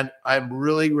 And I'm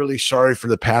really, really sorry for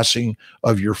the passing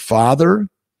of your father.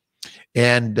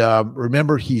 And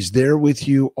remember, he's there with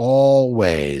you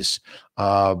always.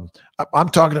 I'm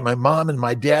talking to my mom and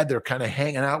my dad. They're kind of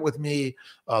hanging out with me.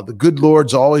 The good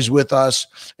Lord's always with us.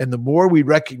 And the more we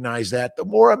recognize that, the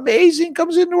more amazing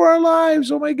comes into our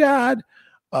lives. Oh, my God.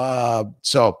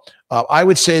 So I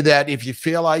would say that if you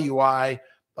fail IUI,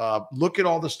 look at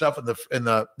all the stuff in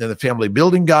the family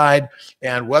building guide,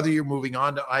 and whether you're moving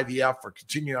on to IVF or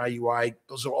continue IUI,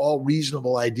 those are all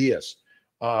reasonable ideas.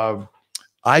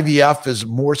 IVF is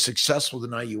more successful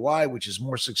than IUI, which is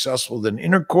more successful than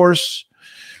intercourse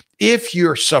if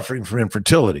you're suffering from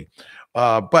infertility.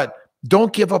 But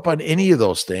don't give up on any of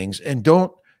those things, and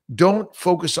don't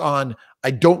focus on, I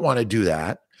don't want to do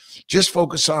that. Just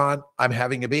focus on, I'm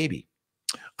having a baby.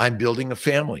 I'm building a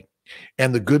family,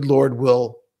 and the good Lord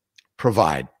will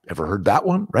provide. Ever heard that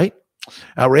one, right?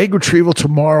 Our egg retrieval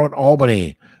tomorrow in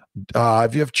Albany.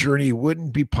 IVF journey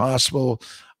wouldn't be possible.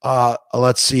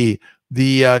 Let's see.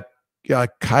 The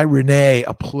Kai Renee,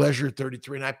 a pleasure,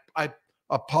 33. And I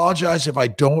apologize if I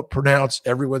don't pronounce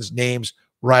everyone's names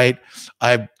right.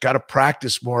 I've got to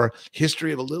practice more.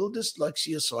 History of a little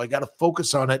dyslexia, so I got to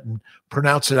focus on it and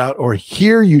pronounce it out, or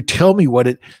hear you tell me what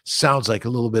it sounds like a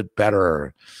little bit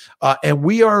better. And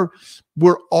we're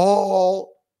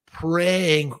all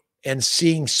praying and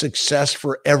seeing success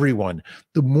for everyone.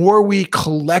 The more we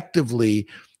collectively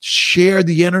share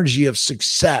the energy of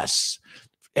success,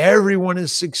 everyone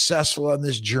is successful on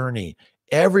this journey.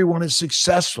 Everyone is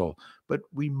successful, but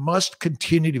we must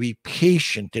continue to be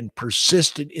patient and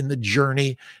persistent in the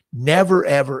journey. Never,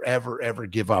 ever, ever, ever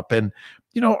give up. And,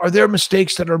 are there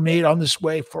mistakes that are made on this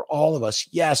way? For all of us?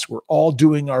 Yes, we're all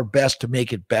doing our best to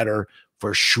make it better,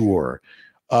 for sure.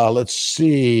 Let's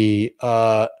see.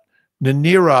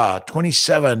 Nanira,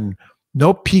 27.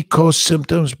 No PCOS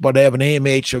symptoms, but I have an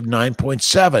AMH of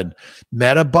 9.7.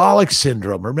 Metabolic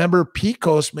syndrome. Remember,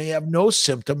 PCOS may have no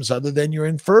symptoms other than you're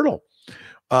infertile.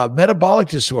 Metabolic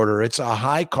disorder. It's a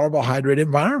high carbohydrate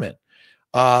environment.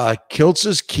 Kiltz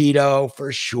is keto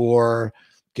for sure.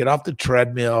 Get off the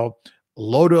treadmill.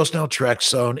 Low dose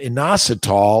naltrexone,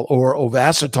 inositol, or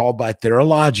ovasitol by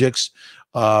Theralogics,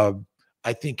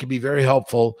 I think can be very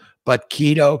helpful. But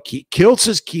kiltz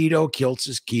is keto, kiltz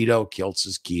is keto, kiltz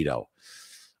is keto.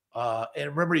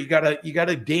 And remember, you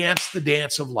gotta dance the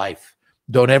dance of life.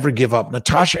 Don't ever give up.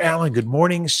 Natasha Allen, good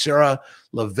morning. Sarah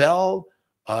Lavelle,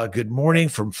 good morning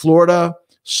from Florida.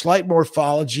 Slight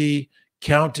morphology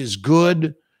count is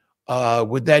good.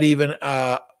 Would that even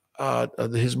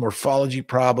his morphology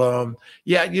problem?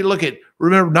 Yeah, you look at,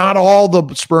 remember, not all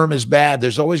the sperm is bad.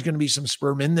 There's always going to be some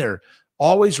sperm in there.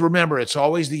 Always remember, it's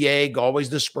always the egg, always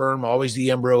the sperm, always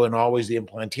the embryo, and always the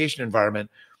implantation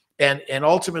environment. And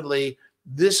ultimately,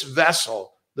 this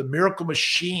vessel, the miracle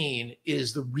machine,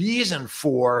 is the reason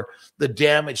for the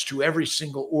damage to every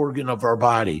single organ of our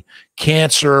body.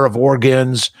 Cancer of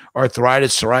organs,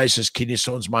 arthritis, psoriasis, kidney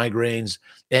stones, migraines,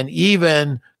 and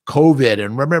even COVID.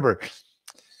 And remember,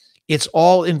 it's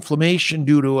all inflammation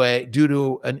due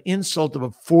to an insult of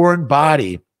a foreign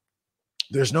body.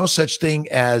 There's no such thing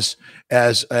as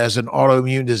an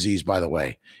autoimmune disease, by the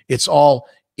way. It's all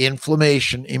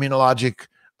inflammation, immunologic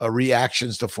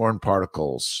reactions to foreign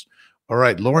particles. All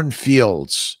right, Lauren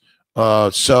Fields.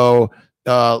 So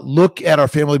look at our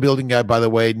family building guide, by the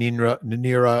way,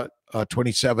 Nanira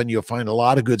 27. You'll find a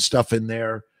lot of good stuff in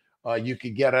there. You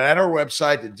can get it at our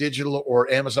website, the digital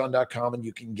or Amazon.com, and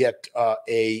you can get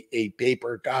a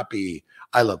paper copy.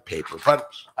 I love paper, but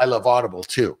I love Audible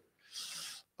too.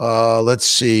 Let's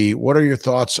see. What are your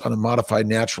thoughts on a modified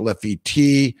natural FET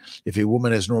if a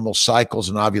woman has normal cycles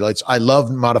and ovulates? I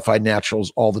love modified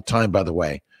naturals all the time, by the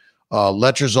way.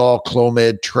 Letrozole,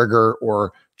 Clomid, trigger,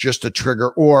 or just a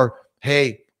trigger, or,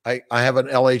 hey, I have an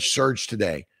LH surge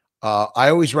today. I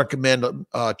always recommend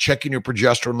checking your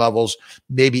progesterone levels,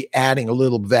 maybe adding a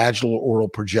little vaginal oral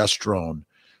progesterone.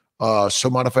 So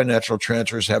modified natural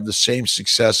transfers have the same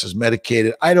success as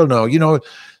medicated. I don't know. You know,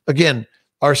 again,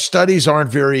 our studies aren't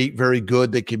very, very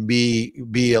good. They can be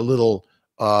a little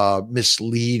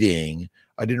misleading.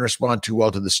 I didn't respond too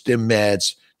well to the stim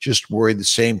meds. Just worried the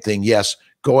same thing. Yes,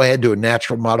 go ahead, do a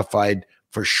natural modified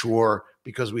for sure,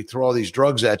 because we throw all these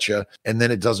drugs at you and then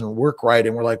it doesn't work right.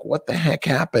 And we're like, what the heck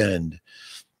happened?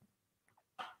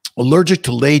 Allergic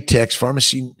to latex.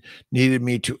 Pharmacy needed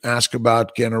me to ask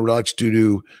about ganirelix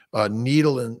due to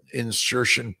needle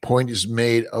insertion. Point is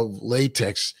made of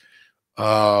latex.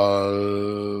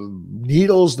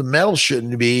 Needles, the metal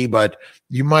shouldn't be, but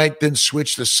you might then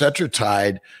switch to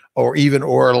Cetrotide or even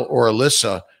oral or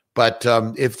Alyssa. But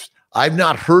if I've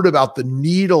not heard about the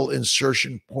needle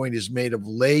insertion point is made of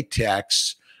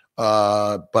latex,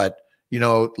 but you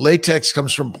know, latex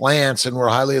comes from plants, and we're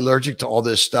highly allergic to all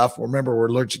this stuff. Remember, we're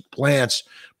allergic to plants,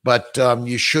 but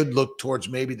you should look towards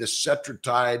maybe the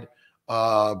Cetrotide.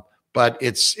 But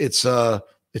it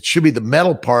should be the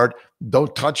metal part.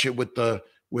 Don't touch it with the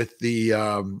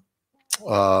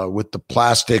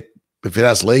plastic if it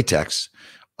has latex.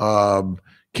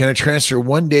 Can I transfer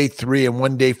one day 3 and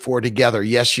one day 4 together?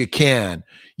 Yes, you can.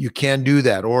 You can do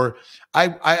that. Or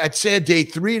I'd say a day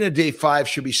 3 and a day 5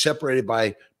 should be separated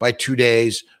by 2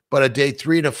 days, but a day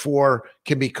 3 and a 4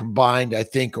 can be combined, I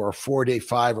think, or a 4-day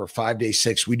 5 or 5-day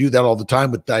 6. We do that all the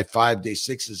time with day 5, day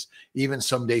 6s, even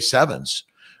some day 7s.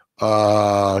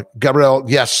 Gabrielle,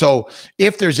 yes. So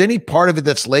if there's any part of it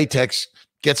that's latex,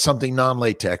 get something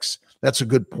non-latex. That's a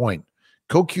good point.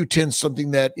 CoQ10,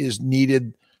 something that is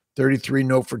needed. 33,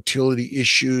 no fertility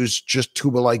issues, just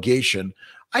tubal ligation.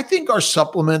 I think our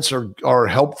supplements are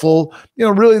helpful. You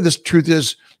know, really, the truth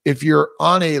is, if you're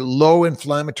on a low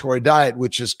inflammatory diet,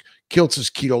 which is Kiltz's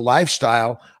keto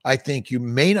lifestyle, I think you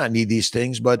may not need these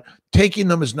things, but taking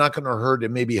them is not going to hurt.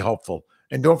 It may be helpful.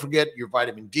 And don't forget your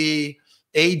vitamin D,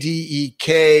 A, D, E,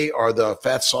 K are the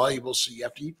fat soluble, so you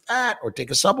have to eat fat or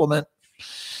take a supplement.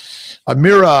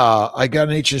 Amira, I got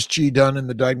an HSG done in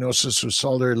the diagnosis with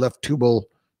solitary left tubal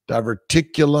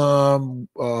diverticulum.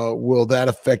 Will that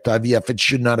affect IVF? It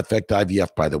should not affect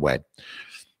IVF, by the way.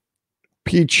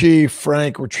 Peachy,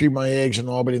 Frank, retrieve my eggs, and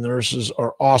Albany nurses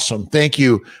are awesome. Thank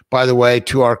you, by the way,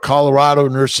 to our Colorado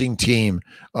nursing team,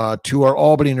 to our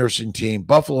Albany nursing team,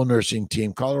 Buffalo nursing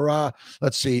team, Colorado,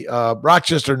 let's see,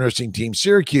 Rochester nursing team,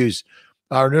 Syracuse,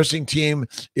 our nursing team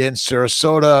in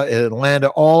Sarasota, in Atlanta,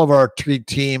 all of our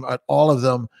team, all of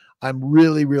them. I'm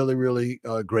really, really, really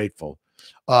grateful.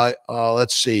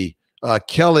 Let's see.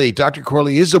 Kelly, Dr.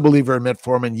 Corley is a believer in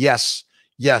metformin. Yes,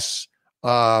 yes.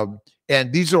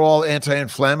 And these are all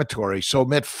anti-inflammatory. So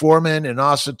metformin,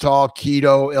 inositol,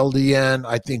 keto, LDN,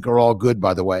 I think are all good,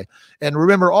 by the way. And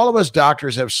remember, all of us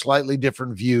doctors have slightly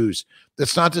different views.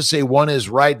 That's not to say one is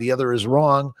right, the other is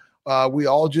wrong.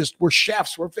 We're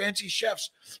chefs. We're fancy chefs.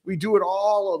 We do it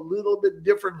all a little bit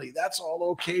differently. That's all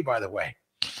okay, by the way.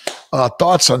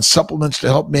 Thoughts on supplements to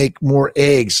help make more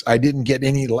eggs? I didn't get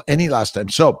any last time.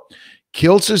 So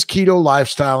kiltz's keto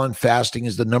lifestyle and fasting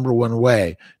is the number 1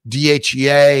 way.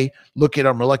 DHEA, look at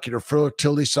our molecular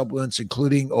fertility supplements,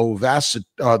 including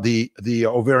the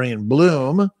ovarian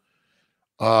bloom.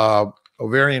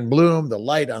 Ovarian bloom, the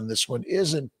light on this one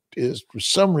is for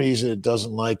some reason it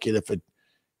doesn't like it if it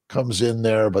comes in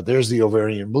there, but there's the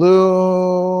ovarian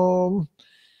bloom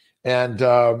and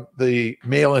the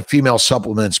male and female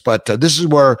supplements. But this is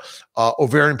where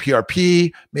ovarian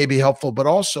PRP may be helpful, but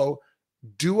also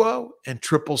duo and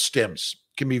triple stems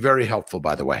can be very helpful,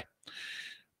 by the way.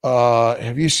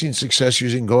 Have you seen success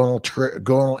using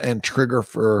gonal and trigger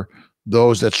for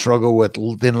those that struggle with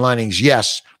thin linings?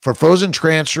 Yes. For frozen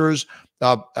transfers,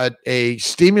 a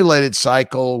stimulated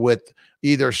cycle with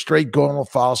either straight gonal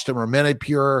follicle stem or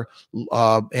Menopure,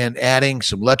 and adding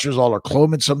some letrozole or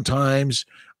Clomid sometimes,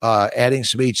 adding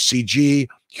some HCG.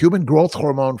 Human growth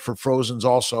hormone for frozens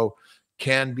also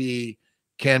can be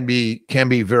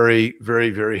very, very,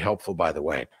 very helpful, by the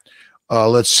way.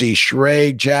 Let's see.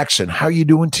 Sheree Jackson, how you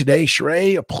doing today,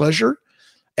 Sheree? A pleasure.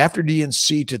 After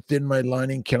DNC to thin my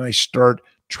lining, can I start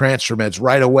transfer meds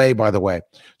right away, by the way?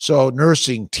 So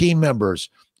nursing team members,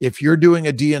 if you're doing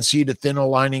a DNC to thin a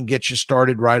lining, get you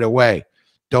started right away.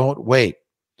 Don't wait.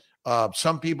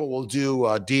 Some people will do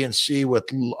DNC with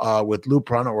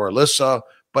Lupron or Alyssa,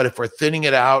 but if we're thinning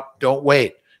it out, don't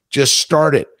wait. Just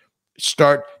start it.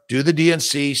 Do the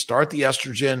DNC, start the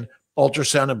estrogen,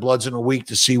 ultrasound and bloods in a week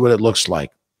to see what it looks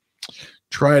like.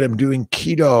 Tried. I'm doing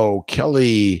keto.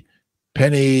 Kelly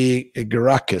Penny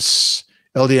Garakis,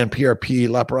 LDN PRP,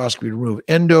 laparoscopy to remove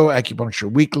endo,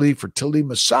 acupuncture weekly, fertility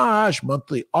massage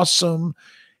monthly, awesome,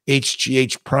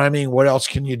 HGH priming. What else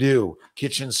can you do?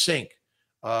 Kitchen sink.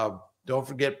 Don't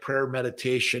forget prayer,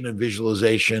 meditation, and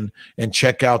visualization, and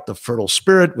check out the Fertile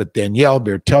Spirit with Danielle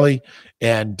Bertelli.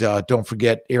 And don't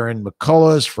forget Erin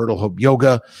McCullough's Fertile Hope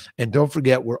Yoga. And don't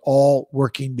forget, we're all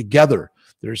working together.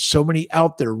 There's so many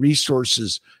out there,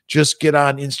 resources. Just get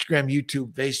on Instagram,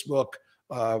 YouTube, Facebook,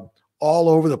 all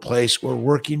over the place. We're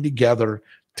working together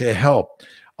to help.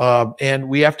 And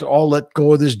we have to all let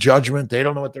go of this judgment. They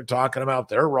don't know what they're talking about.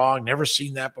 They're wrong. Never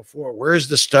seen that before. Where's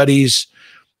the studies?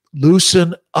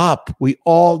 Loosen up. We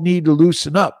all need to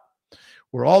loosen up.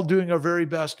 We're all doing our very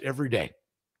best every day.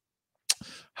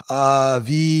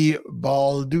 V.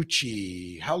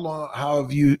 Balducci, how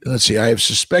have you, let's see, I have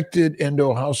suspected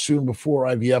endo. How soon before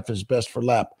IVF is best for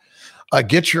lap?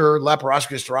 Get your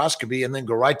laparoscopy, hysteroscopy, and then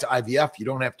go right to IVF. You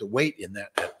don't have to wait in that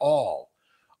at all.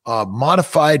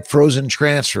 Modified, frozen,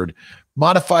 transferred,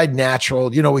 modified,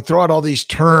 natural. You know, we throw out all these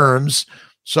terms.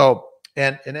 So,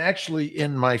 and actually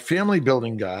in my family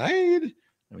building guide,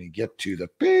 let me get to the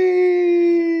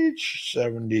page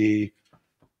 70.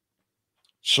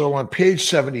 So on page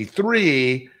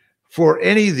 73, for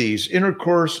any of these,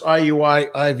 intercourse,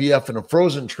 IUI, IVF, and a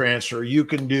frozen transfer, you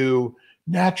can do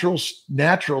natural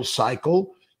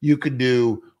cycle. You could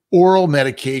do oral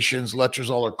medications,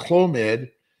 letrozole or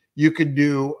Clomid. You could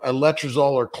do a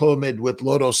letrozole or Clomid with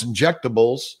low-dose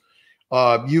injectables.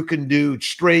 You can do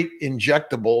straight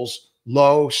injectables,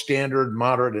 low, standard,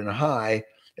 moderate, and high,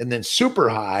 and then super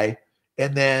high.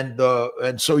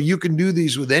 And so you can do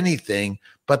these with anything,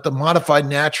 but the modified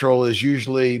natural is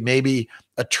usually maybe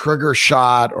a trigger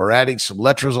shot or adding some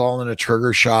letrozole in a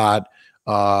trigger shot.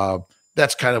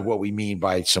 That's kind of what we mean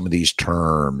by some of these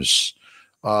terms.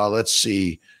 Let's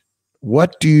see.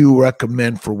 What do you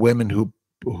recommend for women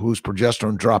whose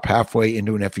progesterone drop halfway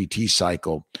into an FET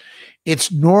cycle?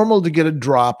 It's normal to get a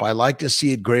drop. I like to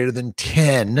see it greater than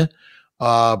 10,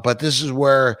 but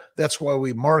that's why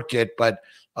we mark it. But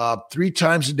 3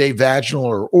 times a day, vaginal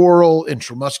or oral,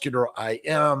 intramuscular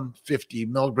IM, 50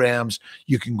 milligrams.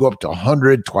 You can go up to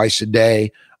 100 twice a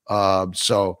day.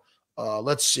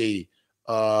 Let's see.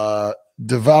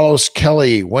 Davalos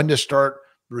Kelly, when to start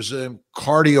resume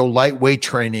cardio lightweight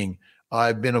training?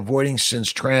 I've been avoiding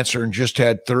since transfer and just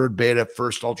had third beta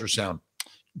first ultrasound.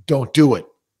 Don't do it.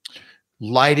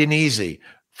 Light and easy.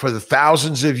 For the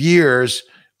thousands of years,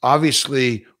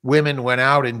 obviously, women went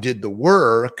out and did the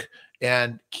work,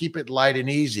 and keep it light and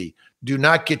easy. Do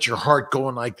not get your heart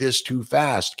going like this too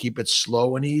fast. Keep it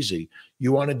slow and easy.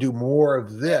 You want to do more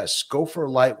of this. Go for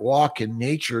a light walk in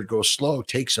nature. Go slow.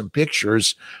 Take some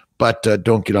pictures, but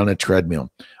don't get on a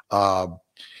treadmill.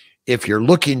 If you're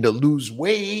looking to lose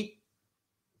weight,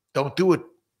 don't do it.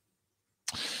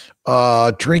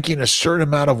 Drinking a certain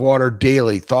amount of water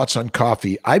daily. Thoughts on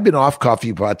coffee? I've been off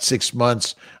coffee about 6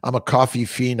 months. I'm a coffee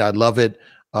fiend. I love it.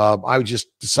 I would just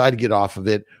decide to get off of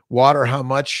it. Water, how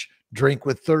much? Drink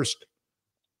with thirst.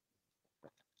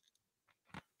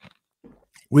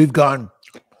 We can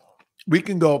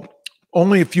go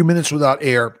only a few minutes without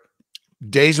air,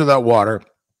 days without water,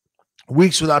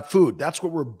 weeks without food. That's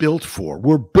what we're built for.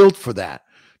 We're built for that.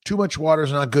 Too much water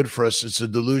is not good for us. It's a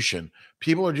dilution.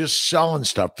 People are just selling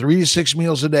stuff. 3 to 6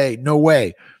 meals a day. No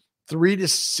way. 3 to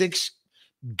 6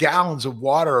 gallons of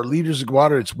water or liters of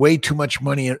water. It's way too much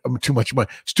money. Too much money.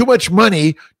 It's too much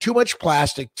money, too much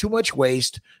plastic, too much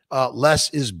waste.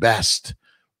 Less is best.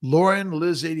 Lauren,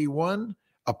 Liz 81,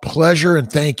 a pleasure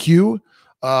and thank you.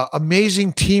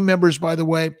 Amazing team members, by the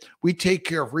way. We take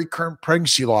care of recurrent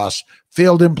pregnancy loss,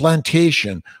 failed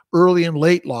implantation, early and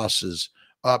late losses,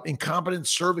 incompetent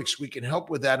cervix. We can help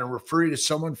with that and refer you to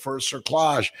someone for a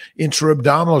cerclage,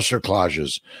 intra-abdominal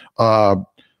cerclages.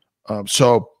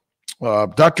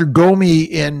 Dr. Gomi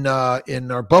in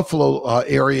our Buffalo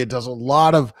area does a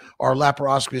lot of our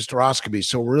laparoscopy, hysteroscopy.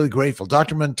 So we're really grateful.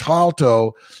 Dr.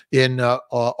 Montalto in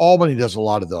Albany does a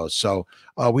lot of those. So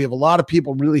we have a lot of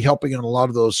people really helping on a lot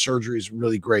of those surgeries.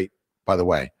 Really great, by the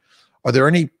way. Are there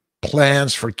any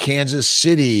plans for Kansas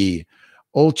City,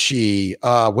 Olchi?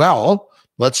 Well,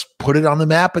 let's put it on the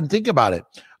map and think about it.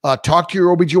 Talk to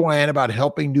your OBGYN about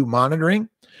helping do monitoring,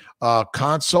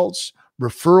 consults,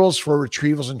 referrals for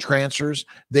retrievals and transfers.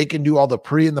 They can do all the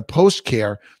pre and the post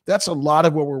care. That's a lot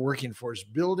of what we're working for, is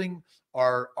building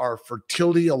our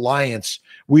fertility alliance.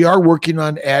 We are working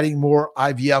on adding more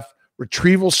IVF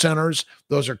retrieval centers.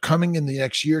 Those are coming in the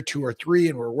next year, 2 or 3,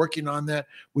 and we're working on that.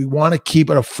 We want to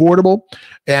keep it affordable,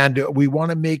 and we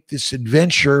want to make this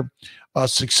adventure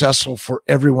successful for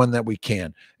everyone that we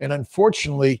can. And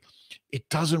unfortunately, it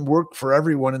doesn't work for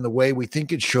everyone in the way we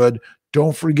think it should.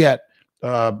 Don't forget,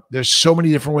 there's so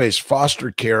many different ways: foster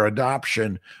care,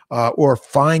 adoption, or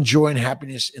find joy and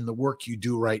happiness in the work you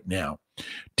do right now.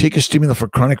 Take a stimulant for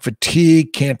chronic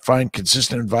fatigue. Can't find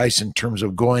consistent advice in terms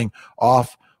of going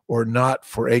off or not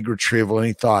for egg retrieval.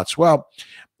 Any thoughts? Well,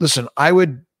 listen, I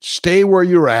would stay where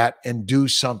you're at and do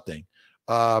something.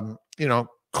 Coffee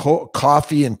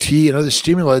and tea and other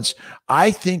stimulants.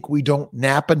 I think we don't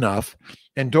nap enough.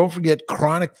 And don't forget,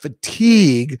 chronic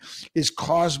fatigue is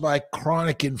caused by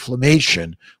chronic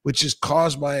inflammation, which is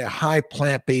caused by a high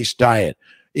plant-based diet.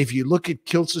 If you look at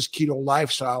Kiltz's Keto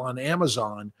Lifestyle on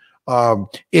Amazon,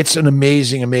 it's an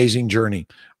amazing, amazing journey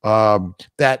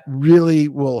that really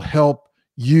will help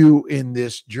you in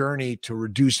this journey to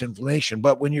reduce inflammation.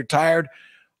 But when you're tired,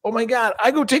 oh my God,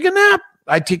 I go take a nap.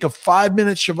 I take a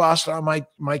 5-minute shavasana on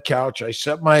my couch. I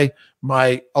set my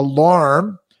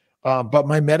alarm. But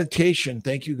my meditation,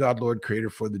 thank you, God, Lord, Creator,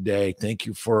 for the day. Thank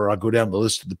you for, I'll go down the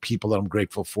list of the people that I'm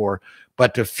grateful for.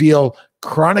 But to feel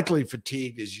chronically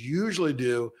fatigued is usually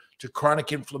due to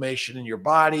chronic inflammation in your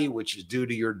body, which is due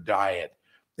to your diet.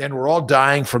 And we're all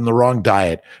dying from the wrong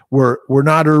diet. We're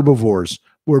not herbivores.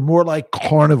 We're more like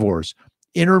carnivores,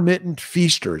 intermittent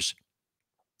feasters.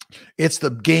 It's the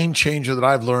game changer that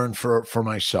I've learned for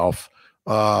myself.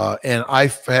 And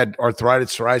I've had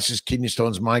arthritis, psoriasis, kidney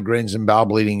stones, migraines, and bowel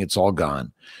bleeding. It's all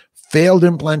gone. Failed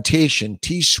implantation,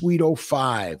 T-Sweet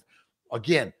 05.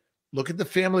 Again, look at the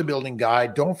family building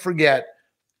guide. Don't forget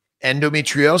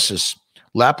endometriosis,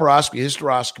 laparoscopy,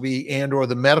 hysteroscopy, and or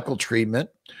the medical treatment.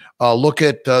 Look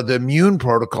at the immune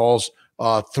protocols,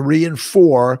 3 and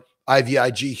 4,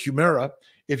 IVIG, Humira.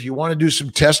 If you want to do some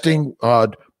testing,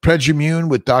 Pregimmune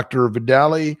with Dr.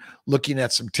 Vidali, looking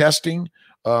at some testing.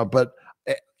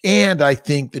 And I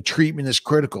think the treatment is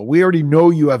critical. We already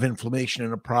know you have inflammation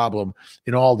and a problem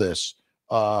in all this.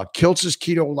 Kiltz's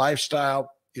Keto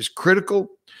Lifestyle is critical.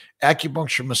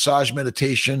 Acupuncture, massage,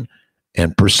 meditation,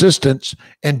 and persistence.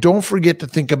 And don't forget to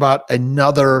think about a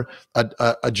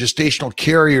gestational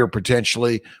carrier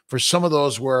potentially for some of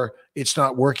those where it's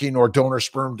not working, or donor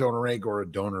sperm, donor egg, or a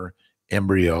donor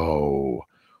embryo.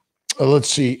 Let's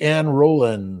see. Ann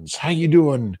Rollins, how you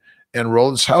doing? And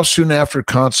Rollins, how soon after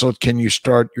consult can you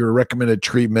start your recommended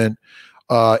treatment?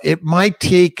 It might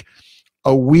take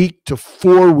a week to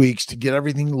 4 weeks to get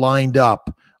everything lined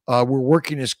up. We're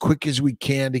working as quick as we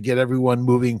can to get everyone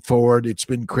moving forward. It's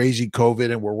been crazy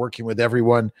COVID, and we're working with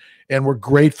everyone, and we're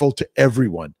grateful to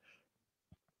everyone.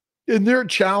 And there are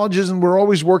challenges, and we're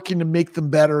always working to make them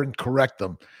better and correct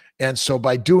them. And so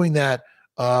by doing that,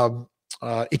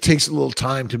 it takes a little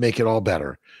time to make it all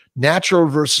better. Natural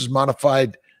versus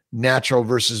modified, natural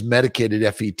versus medicated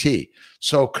FET.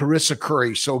 So Carissa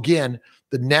Curry. So again,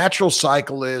 the natural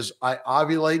cycle is I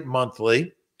ovulate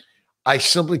monthly. I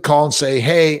simply call and say,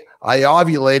 hey, I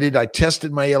ovulated. I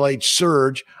tested my LH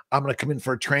surge. I'm going to come in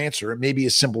for a transfer. It may be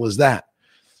as simple as that.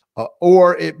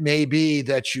 Or it may be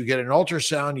that you get an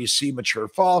ultrasound, you see mature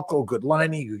follicle, good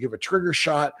lining, you give a trigger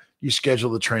shot, you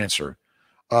schedule the transfer.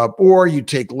 Or you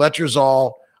take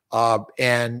letrozole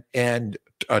and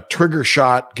a trigger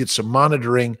shot, get some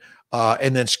monitoring,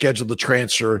 and then schedule the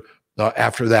transfer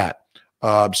after that.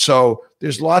 So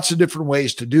there's lots of different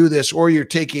ways to do this. Or you're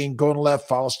taking Gonalef,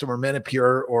 Follistim, or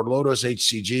Menopur, or low-dose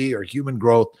HCG, or human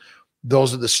growth.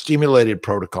 Those are the stimulated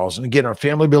protocols. And again, our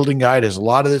family building guide has a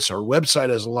lot of this. Our website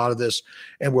has a lot of this.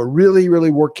 And we're really,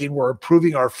 really working. We're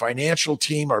improving our financial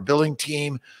team, our billing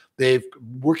team. They've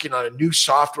working on a new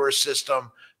software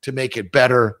system to make it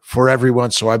better for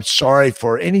everyone. So I'm sorry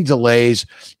for any delays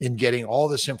in getting all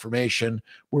this information.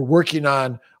 We're working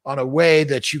on a way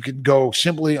that you can go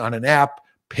simply on an app,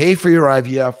 pay for your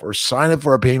IVF, or sign up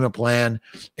for a payment plan,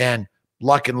 and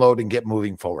lock and load and get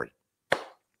moving forward.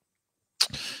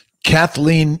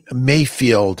 Kathleen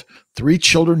Mayfield, 3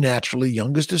 children naturally,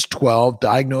 youngest is 12,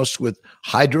 diagnosed with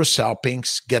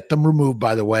hydrosalpinx. Get them removed,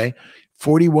 by the way.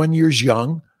 41 years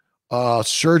young.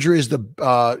 Surgery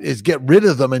is get rid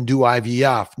of them and do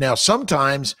IVF. Now,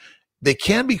 sometimes they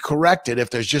can be corrected if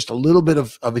there's just a little bit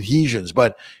of adhesions,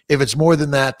 but if it's more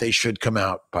than that, they should come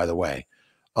out, by the way.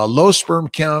 Low sperm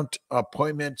count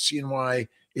appointment, CNY,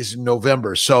 is in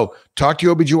November. So talk to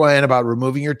your OBGYN about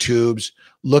removing your tubes.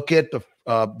 Look at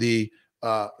the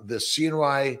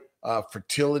CNY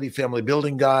Fertility Family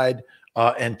Building Guide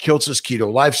and kiltz's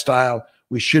Keto Lifestyle.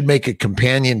 We should make a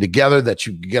companion together that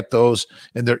you can get those,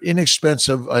 and they're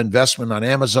inexpensive investment on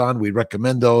Amazon. We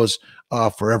recommend those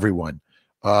for everyone.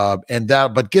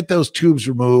 But get those tubes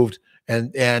removed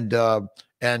and go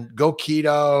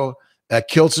keto.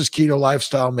 kiltz's Keto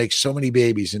Lifestyle makes so many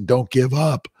babies, and don't give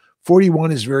up.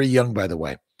 41 is very young, by the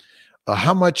way.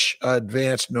 How much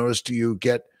advance notice do you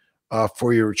get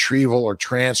for your retrieval or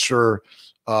transfer?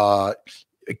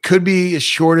 It could be as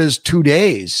short as 2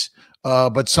 days.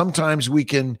 But sometimes we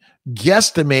can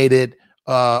guesstimate it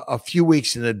a few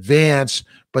weeks in advance,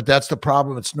 but that's the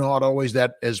problem. It's not always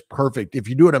that as perfect. If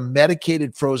you do it a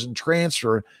medicated frozen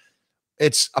transfer,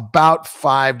 it's about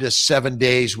 5 to 7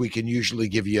 days. We can usually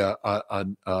give you a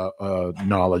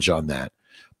knowledge on that.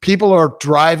 People are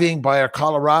driving by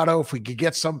Colorado. If we could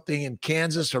get something in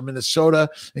Kansas or Minnesota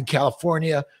and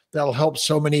California, that'll help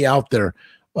so many out there,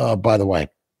 by the way.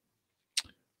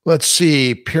 Let's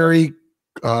see. Perry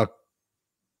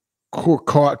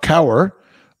Cower,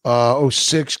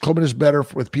 06, Clomid is better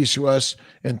with PCOS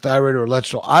and thyroid or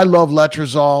letrozole. I love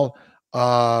letrozole.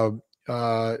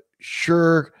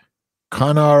 Sure,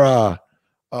 Kanar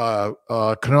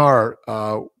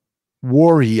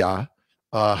Warrior.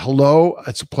 Hello,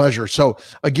 it's a pleasure. So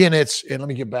again, and let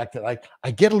me get back to that.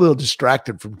 I get a little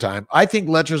distracted from time. I think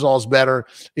letrozole is better.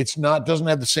 Doesn't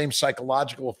have the same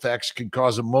psychological effects, can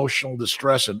cause emotional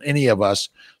distress in any of us.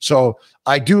 So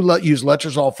I do use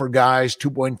letrozole for guys,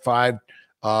 2.5,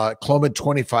 Clomid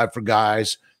 25 for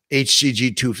guys,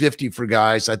 HCG 250 for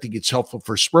guys. I think it's helpful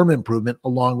for sperm improvement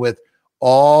along with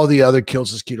all the other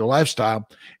kiltz's Keto Lifestyle.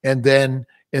 And then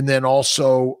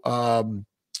also,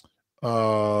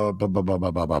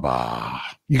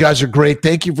 you guys are great.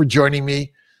 Thank you for joining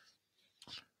me.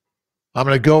 I'm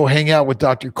going to go hang out with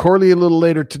Dr. Corley a little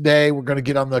later today. We're going to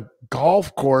get on the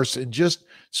golf course and just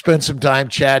spend some time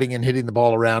chatting and hitting the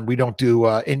ball around. We don't do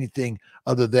anything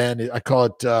other than, I call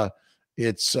it,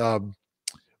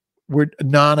 we're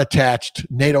non-attached,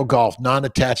 NATO golf,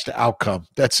 non-attached to outcome.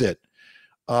 That's it.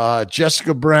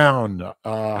 Jessica Brown,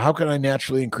 how can I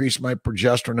naturally increase my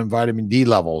progesterone and vitamin D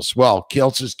levels? Well,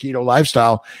 kiltz's Keto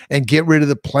Lifestyle and get rid of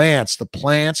the plants. The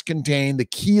plants contain the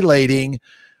chelating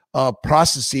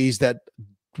processes that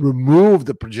remove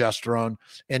the progesterone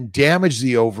and damage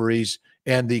the ovaries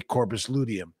and the corpus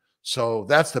luteum. So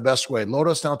that's the best way.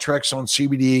 Low-dose naltrexone,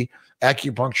 CBD,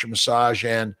 acupuncture, massage,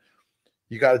 and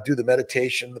you got to do the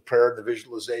meditation, the prayer, and the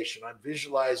visualization. I'm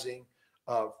visualizing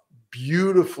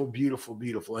beautiful, beautiful,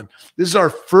 beautiful. And this is our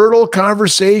Fertile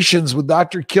Conversations with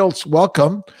Dr. Kiltz.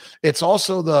 Welcome. It's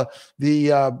also the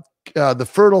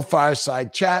Fertile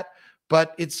Fireside Chat,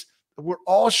 but we're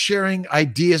all sharing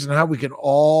ideas on how we can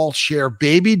all share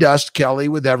baby dust, Kelly,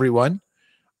 with everyone,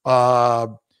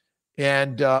 and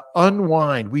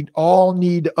unwind. We all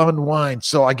need to unwind.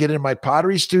 So I get in my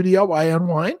pottery studio, I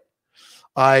unwind.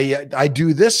 I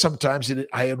do this sometimes, and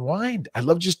I unwind. I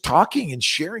love just talking and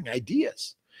sharing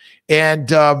ideas,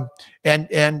 and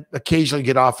occasionally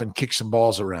get off and kick some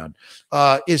balls around.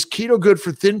 Is keto good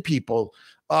for thin people?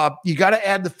 You got to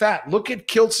add the fat. Look at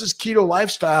kiltz's Keto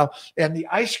Lifestyle and the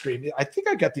ice cream. I think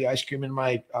I got the ice cream in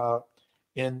my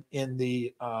in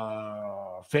the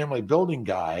family building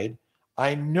guide.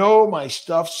 I know my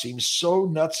stuff seems so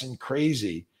nuts and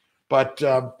crazy, but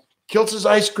kiltz's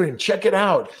ice cream, check it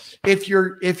out. If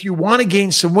you want to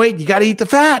gain some weight, you got to eat the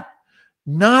fat.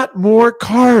 not more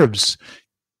carbs.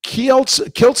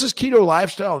 Kiltz's keto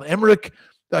lifestyle and Emmerich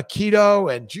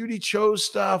keto and Judy Cho's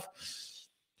stuff.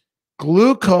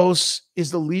 Glucose is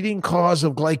the leading cause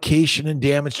of glycation and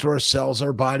damage to our cells,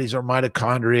 our bodies, our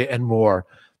mitochondria, and more.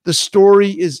 The story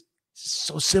is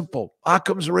so simple.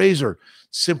 Occam's razor.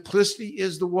 Simplicity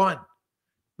is the one.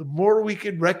 The more we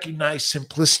can recognize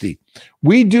simplicity.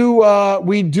 We do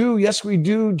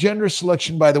gender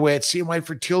selection, by the way, at CMY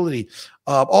Fertility.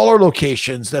 All our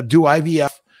locations that do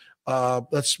IVF.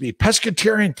 Let's be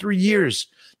pescatarian 3 years.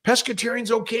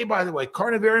 Pescatarian's okay, by the way.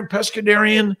 Carnivarian,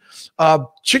 pescatarian,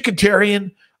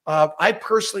 chickatarian. I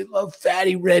personally love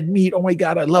fatty red meat. Oh my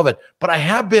God, I love it. But I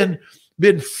have been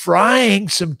frying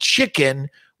some chicken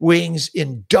wings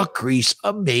in duck grease.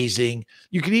 Amazing.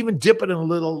 You can even dip it in a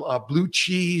little blue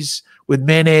cheese with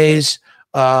mayonnaise.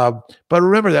 But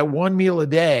remember that one meal a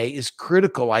day is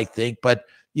critical, I think. But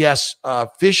yes,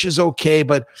 fish is okay.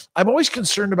 But I'm always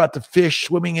concerned about the fish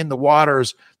swimming in the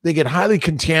waters. They get highly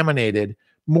contaminated,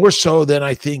 more so than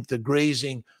I think the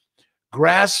grazing,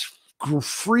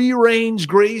 free range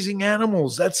grazing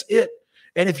animals. That's it.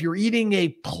 And if you're eating a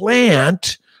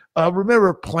plant,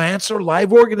 remember, plants are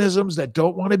live organisms that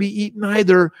don't want to be eaten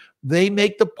either. They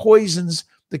make the poisons,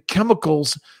 the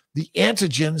chemicals, the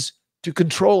antigens to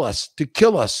control us, to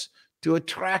kill us, to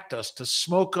attract us, to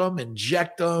smoke them,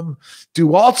 inject them,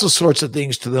 do all sorts of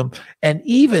things to them, and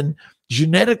even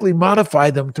genetically modify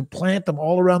them to plant them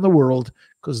all around the world,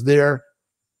 because they're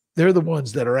the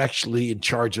ones that are actually in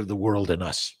charge of the world and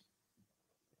us.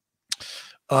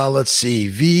 Let's see.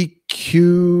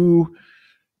 VQ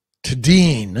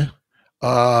Tadine,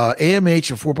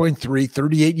 AMH of 4.3,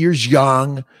 38 years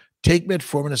young. Take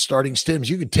metformin as starting stims.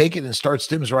 You can take it and start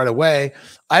stims right away.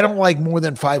 I don't like more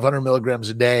than 500 milligrams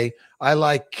a day. I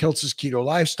like Kiltz's keto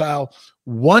lifestyle,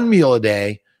 1 meal a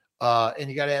day, and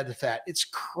you got to add the fat. It's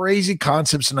crazy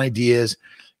concepts and ideas.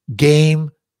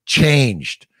 Game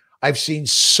changed. I've seen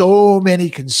so many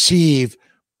conceive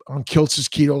on Kiltz's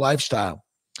keto lifestyle,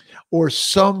 or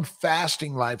some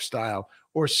fasting lifestyle,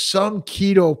 or some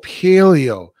keto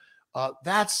paleo.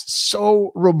 That's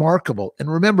so remarkable.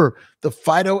 And remember, the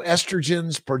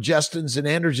phytoestrogens, progestins, and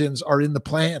androgens are in the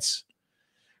plants.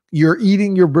 You're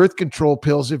eating your birth control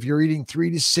pills if you're eating 3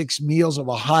 to 6 meals of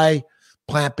a high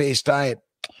plant-based diet.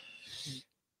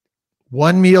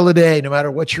 1 meal a day, no matter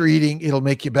what you're eating, it'll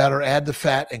make you better. Add the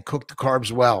fat and cook the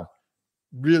carbs well.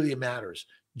 Really matters.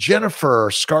 Jennifer,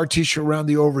 scar tissue around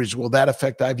the ovaries, will that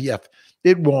affect IVF?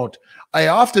 It won't. I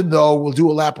often, though, will do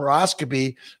a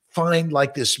laparoscopy, find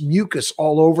like this mucus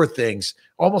all over things,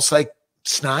 almost like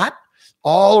snot,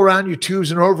 all around your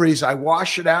tubes and ovaries. I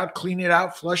wash it out, clean it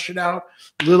out, flush it out,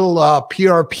 little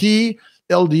PRP,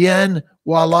 LDN,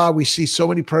 voila. We see so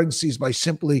many pregnancies by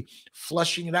simply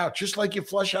flushing it out, just like you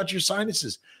flush out your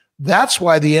sinuses. That's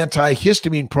why the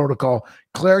antihistamine protocol,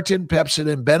 Claritin,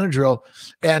 Pepcid, and Benadryl,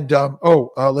 and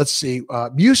let's see,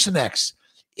 Mucinex.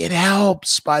 It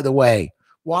helps, by the way.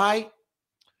 Why?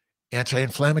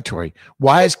 Anti-inflammatory.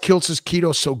 Why is Kiltz's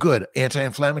keto so good?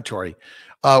 Anti-inflammatory.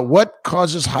 What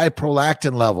causes high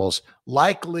prolactin levels?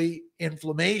 Likely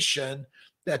inflammation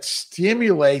that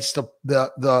stimulates the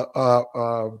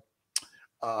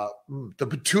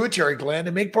pituitary gland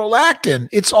to make prolactin.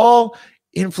 It's all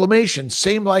inflammation.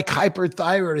 Same like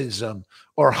hyperthyroidism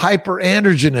or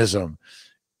hyperandrogenism.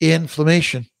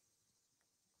 Inflammation.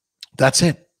 That's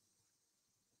it.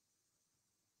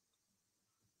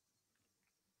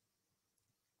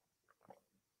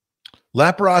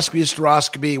 Laparoscopy,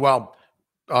 hysteroscopy, well,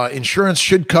 insurance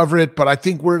should cover it, but I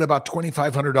think we're at about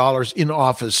 $2,500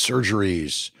 in-office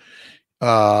surgeries.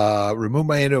 Remove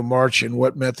my endo in March, and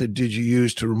what method did you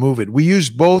use to remove it? We use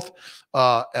both.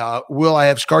 Will I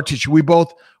have scar tissue?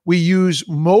 We use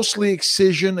mostly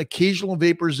excision, occasional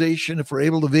vaporization if we're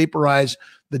able to vaporize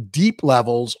the deep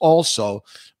levels also,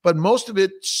 but most of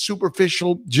it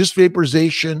superficial, just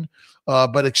vaporization,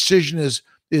 but excision is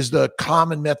the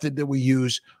common method that we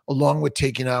use, along with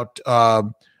taking out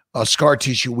scar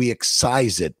tissue. We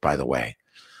excise it, by the way.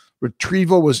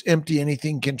 Retrieval was empty.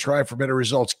 Anything can try for better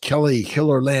results. Kelly,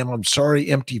 Hiller Lamb, I'm sorry.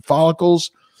 Empty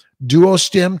follicles. Duo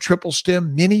stem, triple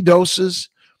stem, mini doses.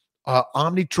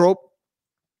 Omnitrope.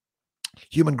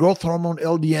 Human growth hormone,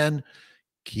 LDN.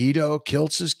 Keto,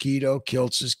 Kiltz's keto,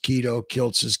 Kiltz's keto,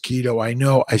 Kiltz's keto. I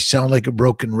know I sound like a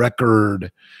broken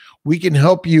record. We can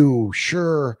help you.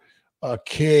 Sure.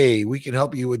 Okay, we can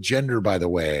help you with gender, by the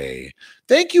way.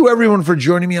 Thank you, everyone, for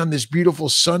joining me on this beautiful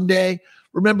Sunday.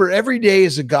 Remember, every day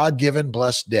is a God-given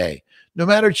blessed day. No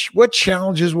matter what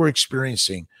challenges we're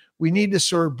experiencing, we need to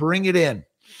sort of bring it in.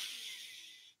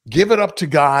 Give it up to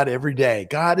God every day.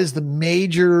 God is the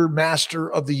major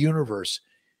master of the universe.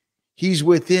 He's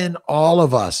within all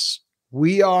of us.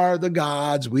 We are the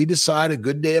gods. We decide a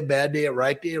good day, a bad day, a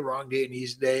right day, a wrong day, an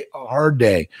easy day, a hard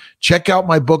day. Check out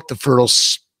my book, The Fertile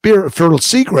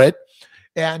Secret,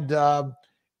 and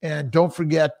don't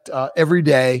forget every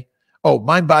day. Oh,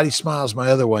 Mind, Body, Smile is my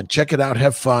other one. Check it out.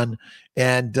 Have fun,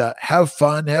 and have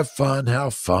fun.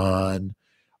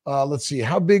 Let's see.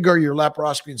 How big are your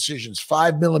laparoscopy incisions?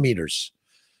 5 millimeters.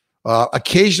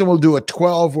 Occasionally we'll do a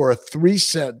 12 or a 3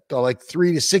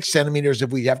 to 6 centimeters. If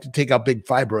we have to take out big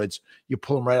fibroids, you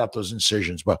pull them right out those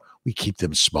incisions, but we keep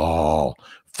them small.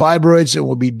 Fibroids, and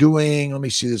we'll be doing, let me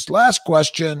see this last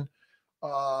question.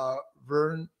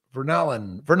 Vernalin.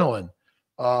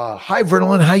 Hi,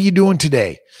 Vernalin. How you doing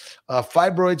today?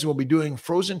 Fibroids, we'll be doing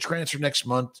frozen transfer next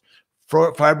month.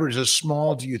 Fibroids are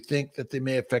small. Do you think that they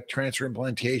may affect transfer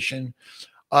implantation?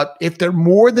 If they're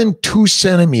more than 2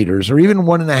 centimeters or even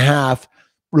 1.5,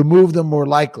 remove them more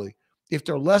likely. If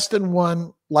they're less than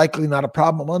 1, likely not a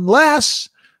problem, unless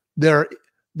they're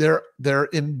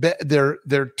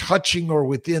touching or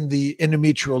within the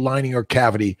endometrial lining or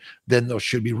cavity, then those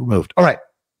should be removed. All right.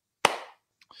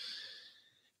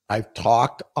 I've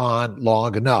talked on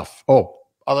long enough.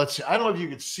 Let's see. I don't know if you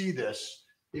could see this.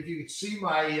 If you could see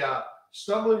my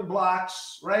stumbling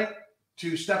blocks, right?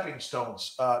 To stepping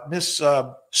stones. Miss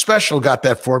Special got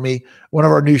that for me, one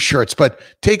of our new shirts. But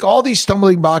take all these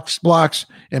stumbling blocks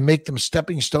and make them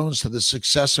stepping stones to the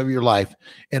success of your life,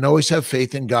 and always have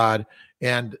faith in God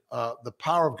and the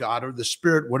power of God or the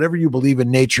Spirit, whatever you believe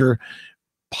in nature.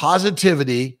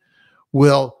 Positivity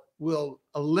will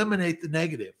eliminate the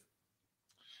negative.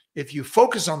 If you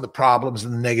focus on the problems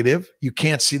and the negative, you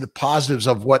can't see the positives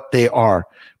of what they are.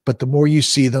 But the more you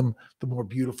see them, the more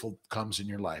beautiful comes in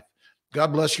your life.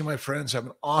 God bless you, my friends. Have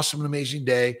an awesome and amazing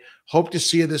day. Hope to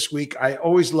see you this week. I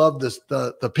always love this,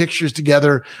 the pictures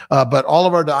together, but all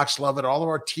of our docs love it. All of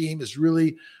our team is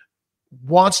really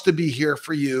wants to be here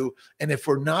for you. And if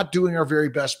we're not doing our very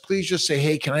best, please just say,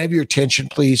 hey, can I have your attention,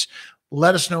 please?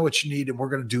 Let us know what you need, and we're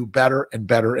going to do better and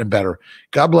better and better.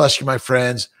 God bless you, my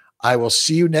friends. I will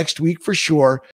see you next week for sure.